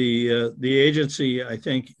 The agency, I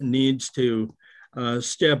think, needs to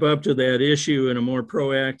step up to that issue in a more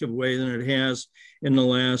proactive way than it has in the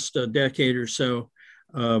last decade or so,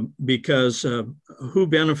 because who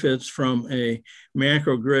benefits from a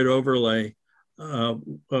macro grid overlay of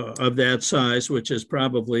that size, which is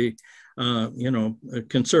probably, you know,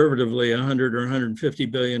 conservatively 100 or 150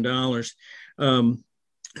 billion dollars.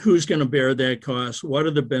 Who's going to bear that cost? What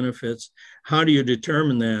are the benefits? How do you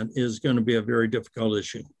determine that is going to be a very difficult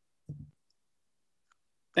issue.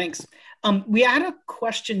 Thanks. We had a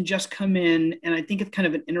question just come in, and I think it's kind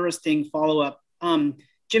of an interesting follow-up.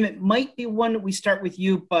 Jim, it might be one that we start with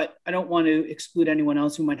you, but I don't want to exclude anyone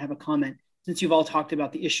else who might have a comment, since you've all talked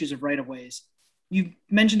about the issues of right-of-ways. You've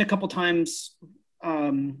mentioned a couple times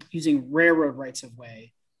using railroad rights of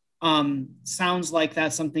way. Sounds like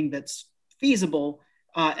that's something that's feasible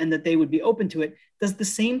and that they would be open to it. Does the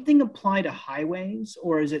same thing apply to highways,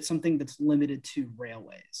 or is it something that's limited to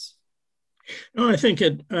railways? No, I think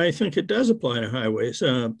it does apply to highways.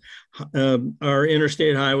 Our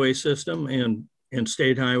interstate highway system and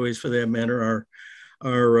state highways, for that matter,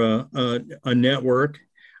 are a network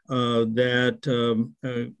that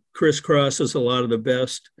crisscrosses a lot of the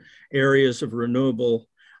best areas of renewable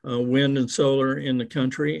wind and solar in the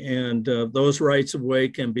country, and those rights of way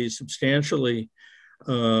can be substantially,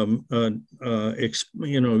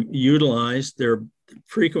 utilized. They're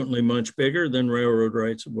frequently much bigger than railroad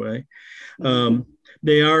rights of way.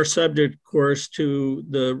 They are subject, of course, to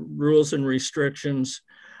the rules and restrictions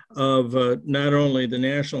of not only the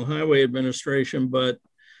National Highway Administration, but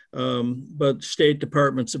state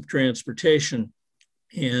departments of transportation.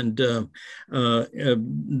 And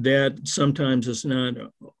that sometimes is not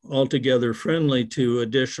altogether friendly to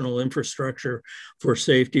additional infrastructure for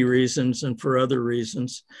safety reasons and for other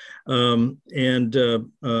reasons. But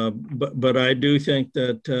I do think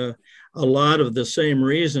that a lot of the same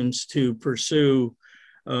reasons to pursue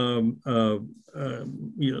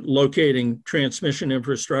locating transmission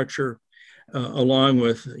infrastructure along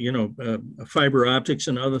with fiber optics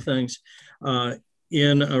and other things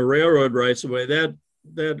in a railroad rights of way.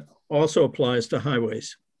 That also applies to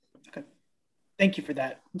highways. Okay, thank you for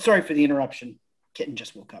that. I'm sorry for the interruption. Kitten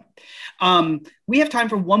just woke up. We have time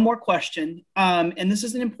for one more question, and this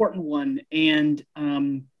is an important one, and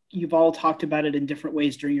you've all talked about it in different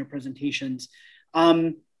ways during your presentations.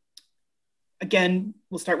 Again,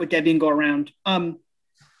 we'll start with Debbie and go around. As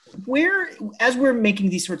we're making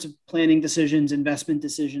these sorts of planning decisions, investment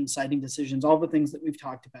decisions, siting decisions, all the things that we've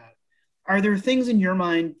talked about, are there things in your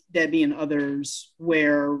mind, Debbie and others,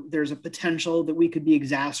 where there's a potential that we could be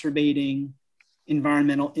exacerbating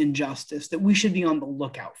environmental injustice that we should be on the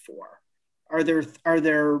lookout for? Are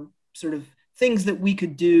there sort of things that we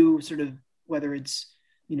could do, sort of, whether it's,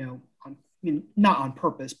 not on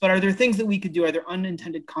purpose, but are there things that we could do? Are there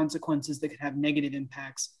unintended consequences that could have negative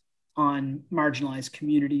impacts on marginalized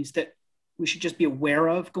communities that we should just be aware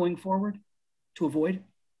of going forward to avoid?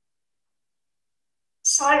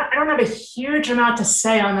 So I don't have a huge amount to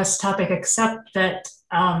say on this topic, except that,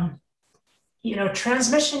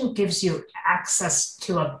 transmission gives you access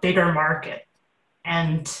to a bigger market,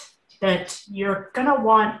 and that you're gonna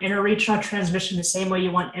want interregional transmission the same way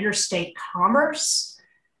you want interstate commerce.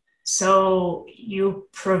 So you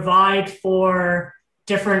provide for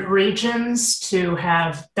different regions to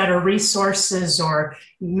have better resources or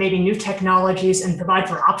maybe new technologies, and provide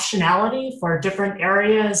for optionality for different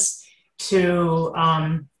areas to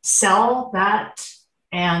sell that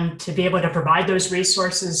and to be able to provide those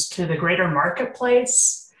resources to the greater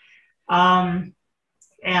marketplace. And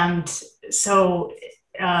so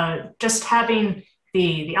just having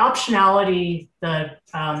the optionality, the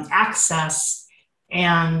access,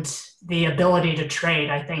 and the ability to trade,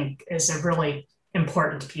 I think, is a really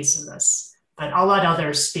important piece of this. But I'll let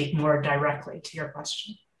others speak more directly to your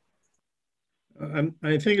question.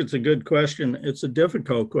 I think it's a good question. It's a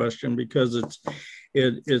difficult question because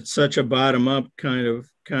it's such a bottom-up kind of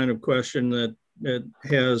question that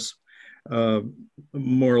has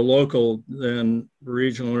more local than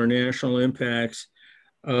regional or national impacts.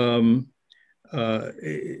 But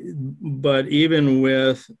even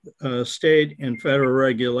with state and federal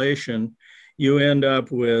regulation, you end up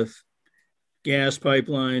with gas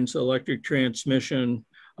pipelines, electric transmission,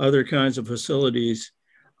 other kinds of facilities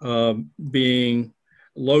being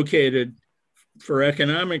located for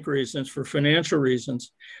economic reasons, for financial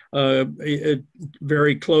reasons,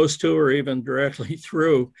 very close to or even directly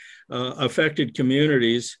through affected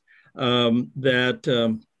communities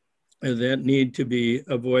that need to be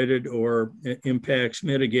avoided or impacts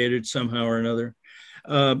mitigated somehow or another.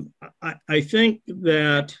 I think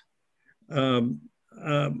that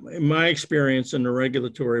my experience in the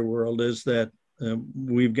regulatory world is that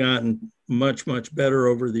we've gotten much, much better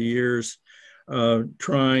over the years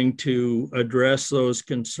trying to address those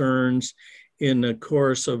concerns in the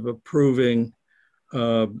course of approving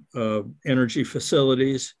energy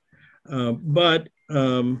facilities. But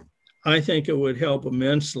I think it would help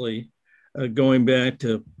immensely, going back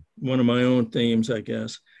to one of my own themes, I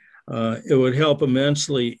guess, it would help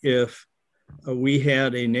immensely if we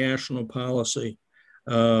had a national policy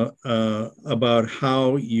about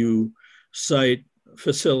how you site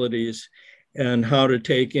facilities and how to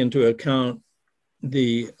take into account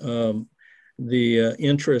the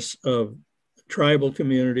interests of tribal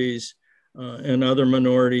communities and other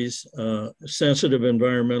minorities, sensitive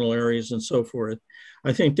environmental areas, and so forth.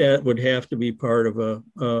 I think that would have to be part of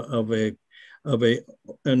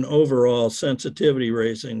an overall sensitivity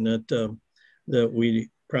raising that we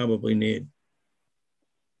probably need.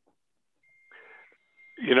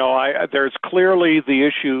 There's clearly the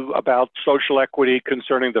issue about social equity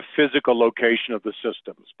concerning the physical location of the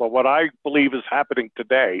systems. But what I believe is happening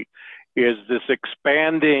today is this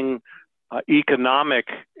expanding economic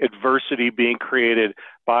adversity being created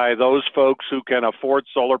by those folks who can afford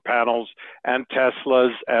solar panels and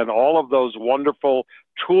Teslas and all of those wonderful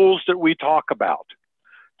tools that we talk about.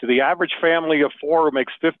 To the average family of four who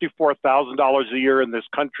makes $54,000 a year in this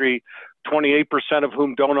country, 28% of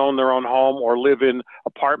whom don't own their own home or live in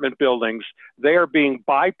apartment buildings, they are being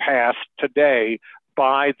bypassed today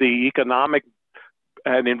by the economic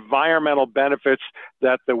and environmental benefits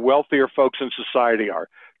that the wealthier folks in society are.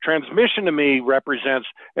 Transmission to me represents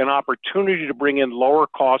an opportunity to bring in lower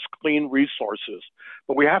cost, clean resources,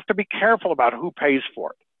 but we have to be careful about who pays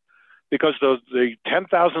for it. Because the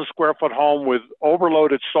 10,000 square foot home with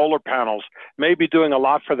overloaded solar panels may be doing a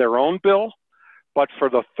lot for their own bill, but for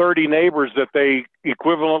the 30 neighbors that they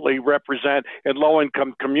equivalently represent in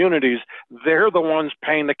low-income communities, they're the ones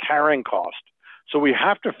paying the carrying cost. So we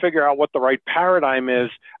have to figure out what the right paradigm is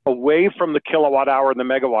away from the kilowatt hour and the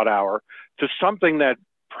megawatt hour to something that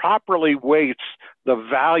properly weights the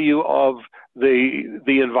value of the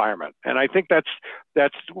environment. And I think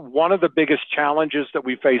that's one of the biggest challenges that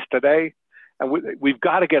we face today. And we've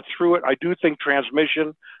got to get through it. I do think transmission,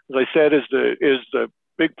 as I said, is the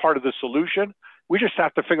big part of the solution. We just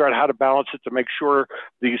have to figure out how to balance it to make sure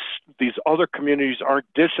these other communities aren't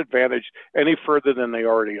disadvantaged any further than they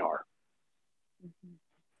already are.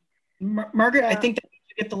 Margaret, I think that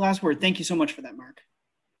you get the last word. Thank you so much for that, Mark.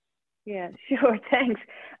 Yeah, sure, thanks.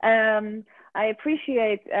 I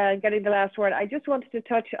appreciate getting the last word. I just wanted to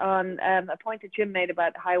touch on a point that Jim made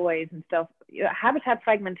about highways and stuff. Habitat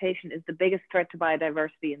fragmentation is the biggest threat to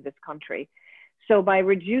biodiversity in this country. So by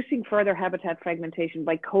reducing further habitat fragmentation,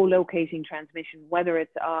 by co-locating transmission, whether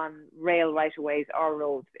it's on rail right-of-ways or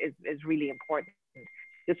roads, is really important.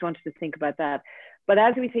 Just wanted to think about that. But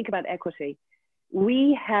as we think about equity,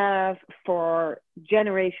 we have for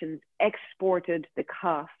generations exported the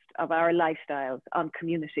cost of our lifestyles on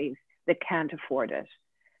communities that can't afford it.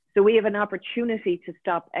 So we have an opportunity to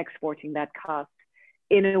stop exporting that cost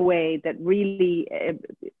in a way that really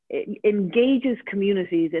engages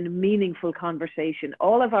communities in a meaningful conversation.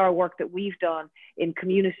 All of our work that we've done in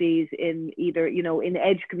communities, in either, in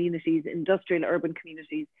edge communities, industrial, urban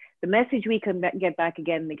communities, the message we can get back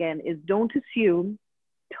again and again is don't assume,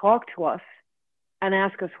 talk to us and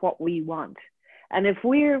ask us what we want. And if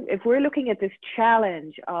we're looking at this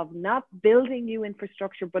challenge of not building new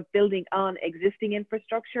infrastructure, but building on existing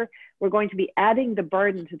infrastructure, we're going to be adding the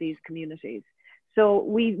burden to these communities. So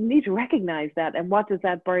we need to recognize that. And what does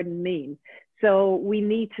that burden mean? So we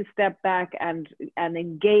need to step back and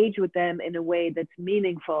engage with them in a way that's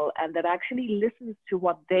meaningful and that actually listens to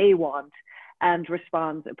what they want and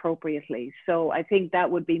responds appropriately. So I think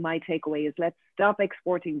that would be my takeaway is let's stop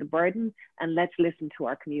exporting the burden and let's listen to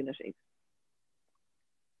our communities.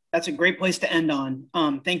 That's a great place to end on.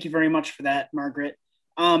 Thank you very much for that, Margaret.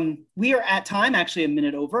 We are at time, actually a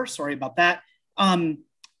minute over, sorry about that.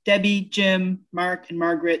 Debbie, Jim, Mark, and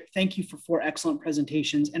Margaret, thank you for 4 excellent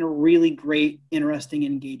presentations and a really great, interesting,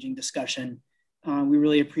 engaging discussion. We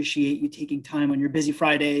really appreciate you taking time on your busy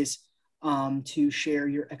Fridays to share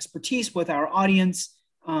your expertise with our audience.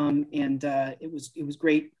 It was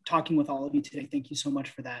great talking with all of you today. Thank you so much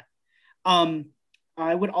for that.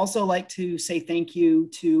 I would also like to say thank you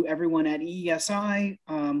to everyone at EESI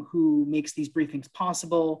who makes these briefings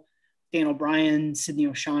possible. Dan O'Brien, Sydney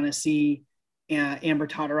O'Shaughnessy, Amber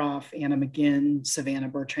Todoroff, Anna McGinn, Savannah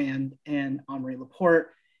Bertrand, and Omri Laporte.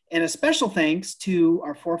 And a special thanks to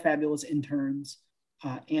our 4 fabulous interns,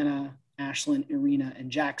 Anna, Ashlyn, Irina, and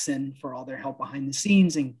Jackson, for all their help behind the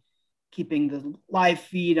scenes and keeping the live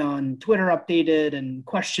feed on Twitter updated and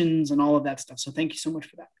questions and all of that stuff. So thank you so much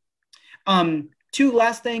for that. 2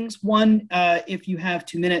 last things. One, if you have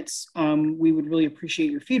 2 minutes, we would really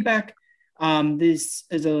appreciate your feedback. This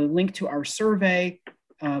is a link to our survey.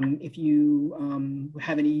 If you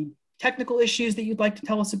have any technical issues that you'd like to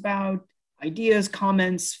tell us about, ideas,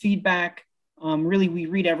 comments, feedback, really we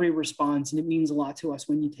read every response and it means a lot to us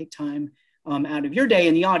when you take time out of your day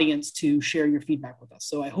in the audience to share your feedback with us.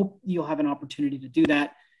 So I hope you'll have an opportunity to do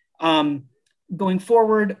that. Going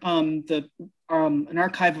forward, an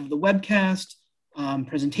archive of the webcast,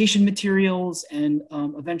 presentation materials, and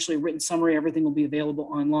eventually a written summary, everything will be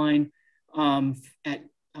available online at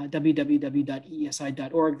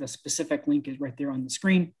www.eesi.org. The specific link is right there on the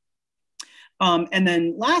screen. And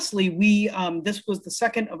then lastly, this was the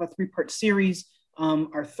second of a 3-part series.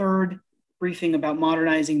 Our 3rd briefing about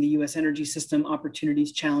modernizing the US energy system,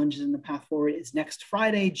 opportunities, challenges, and the path forward is next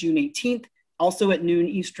Friday, June 18th, also at noon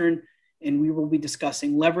Eastern. And we will be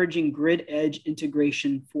discussing leveraging grid edge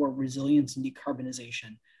integration for resilience and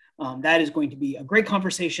decarbonization. That is going to be a great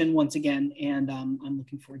conversation once again, and I'm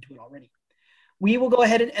looking forward to it already. We will go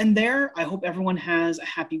ahead and end there. I hope everyone has a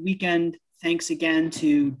happy weekend. Thanks again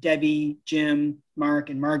to Debbie, Jim, Mark,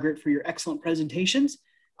 and Margaret for your excellent presentations.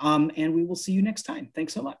 And we will see you next time.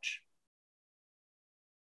 Thanks so much.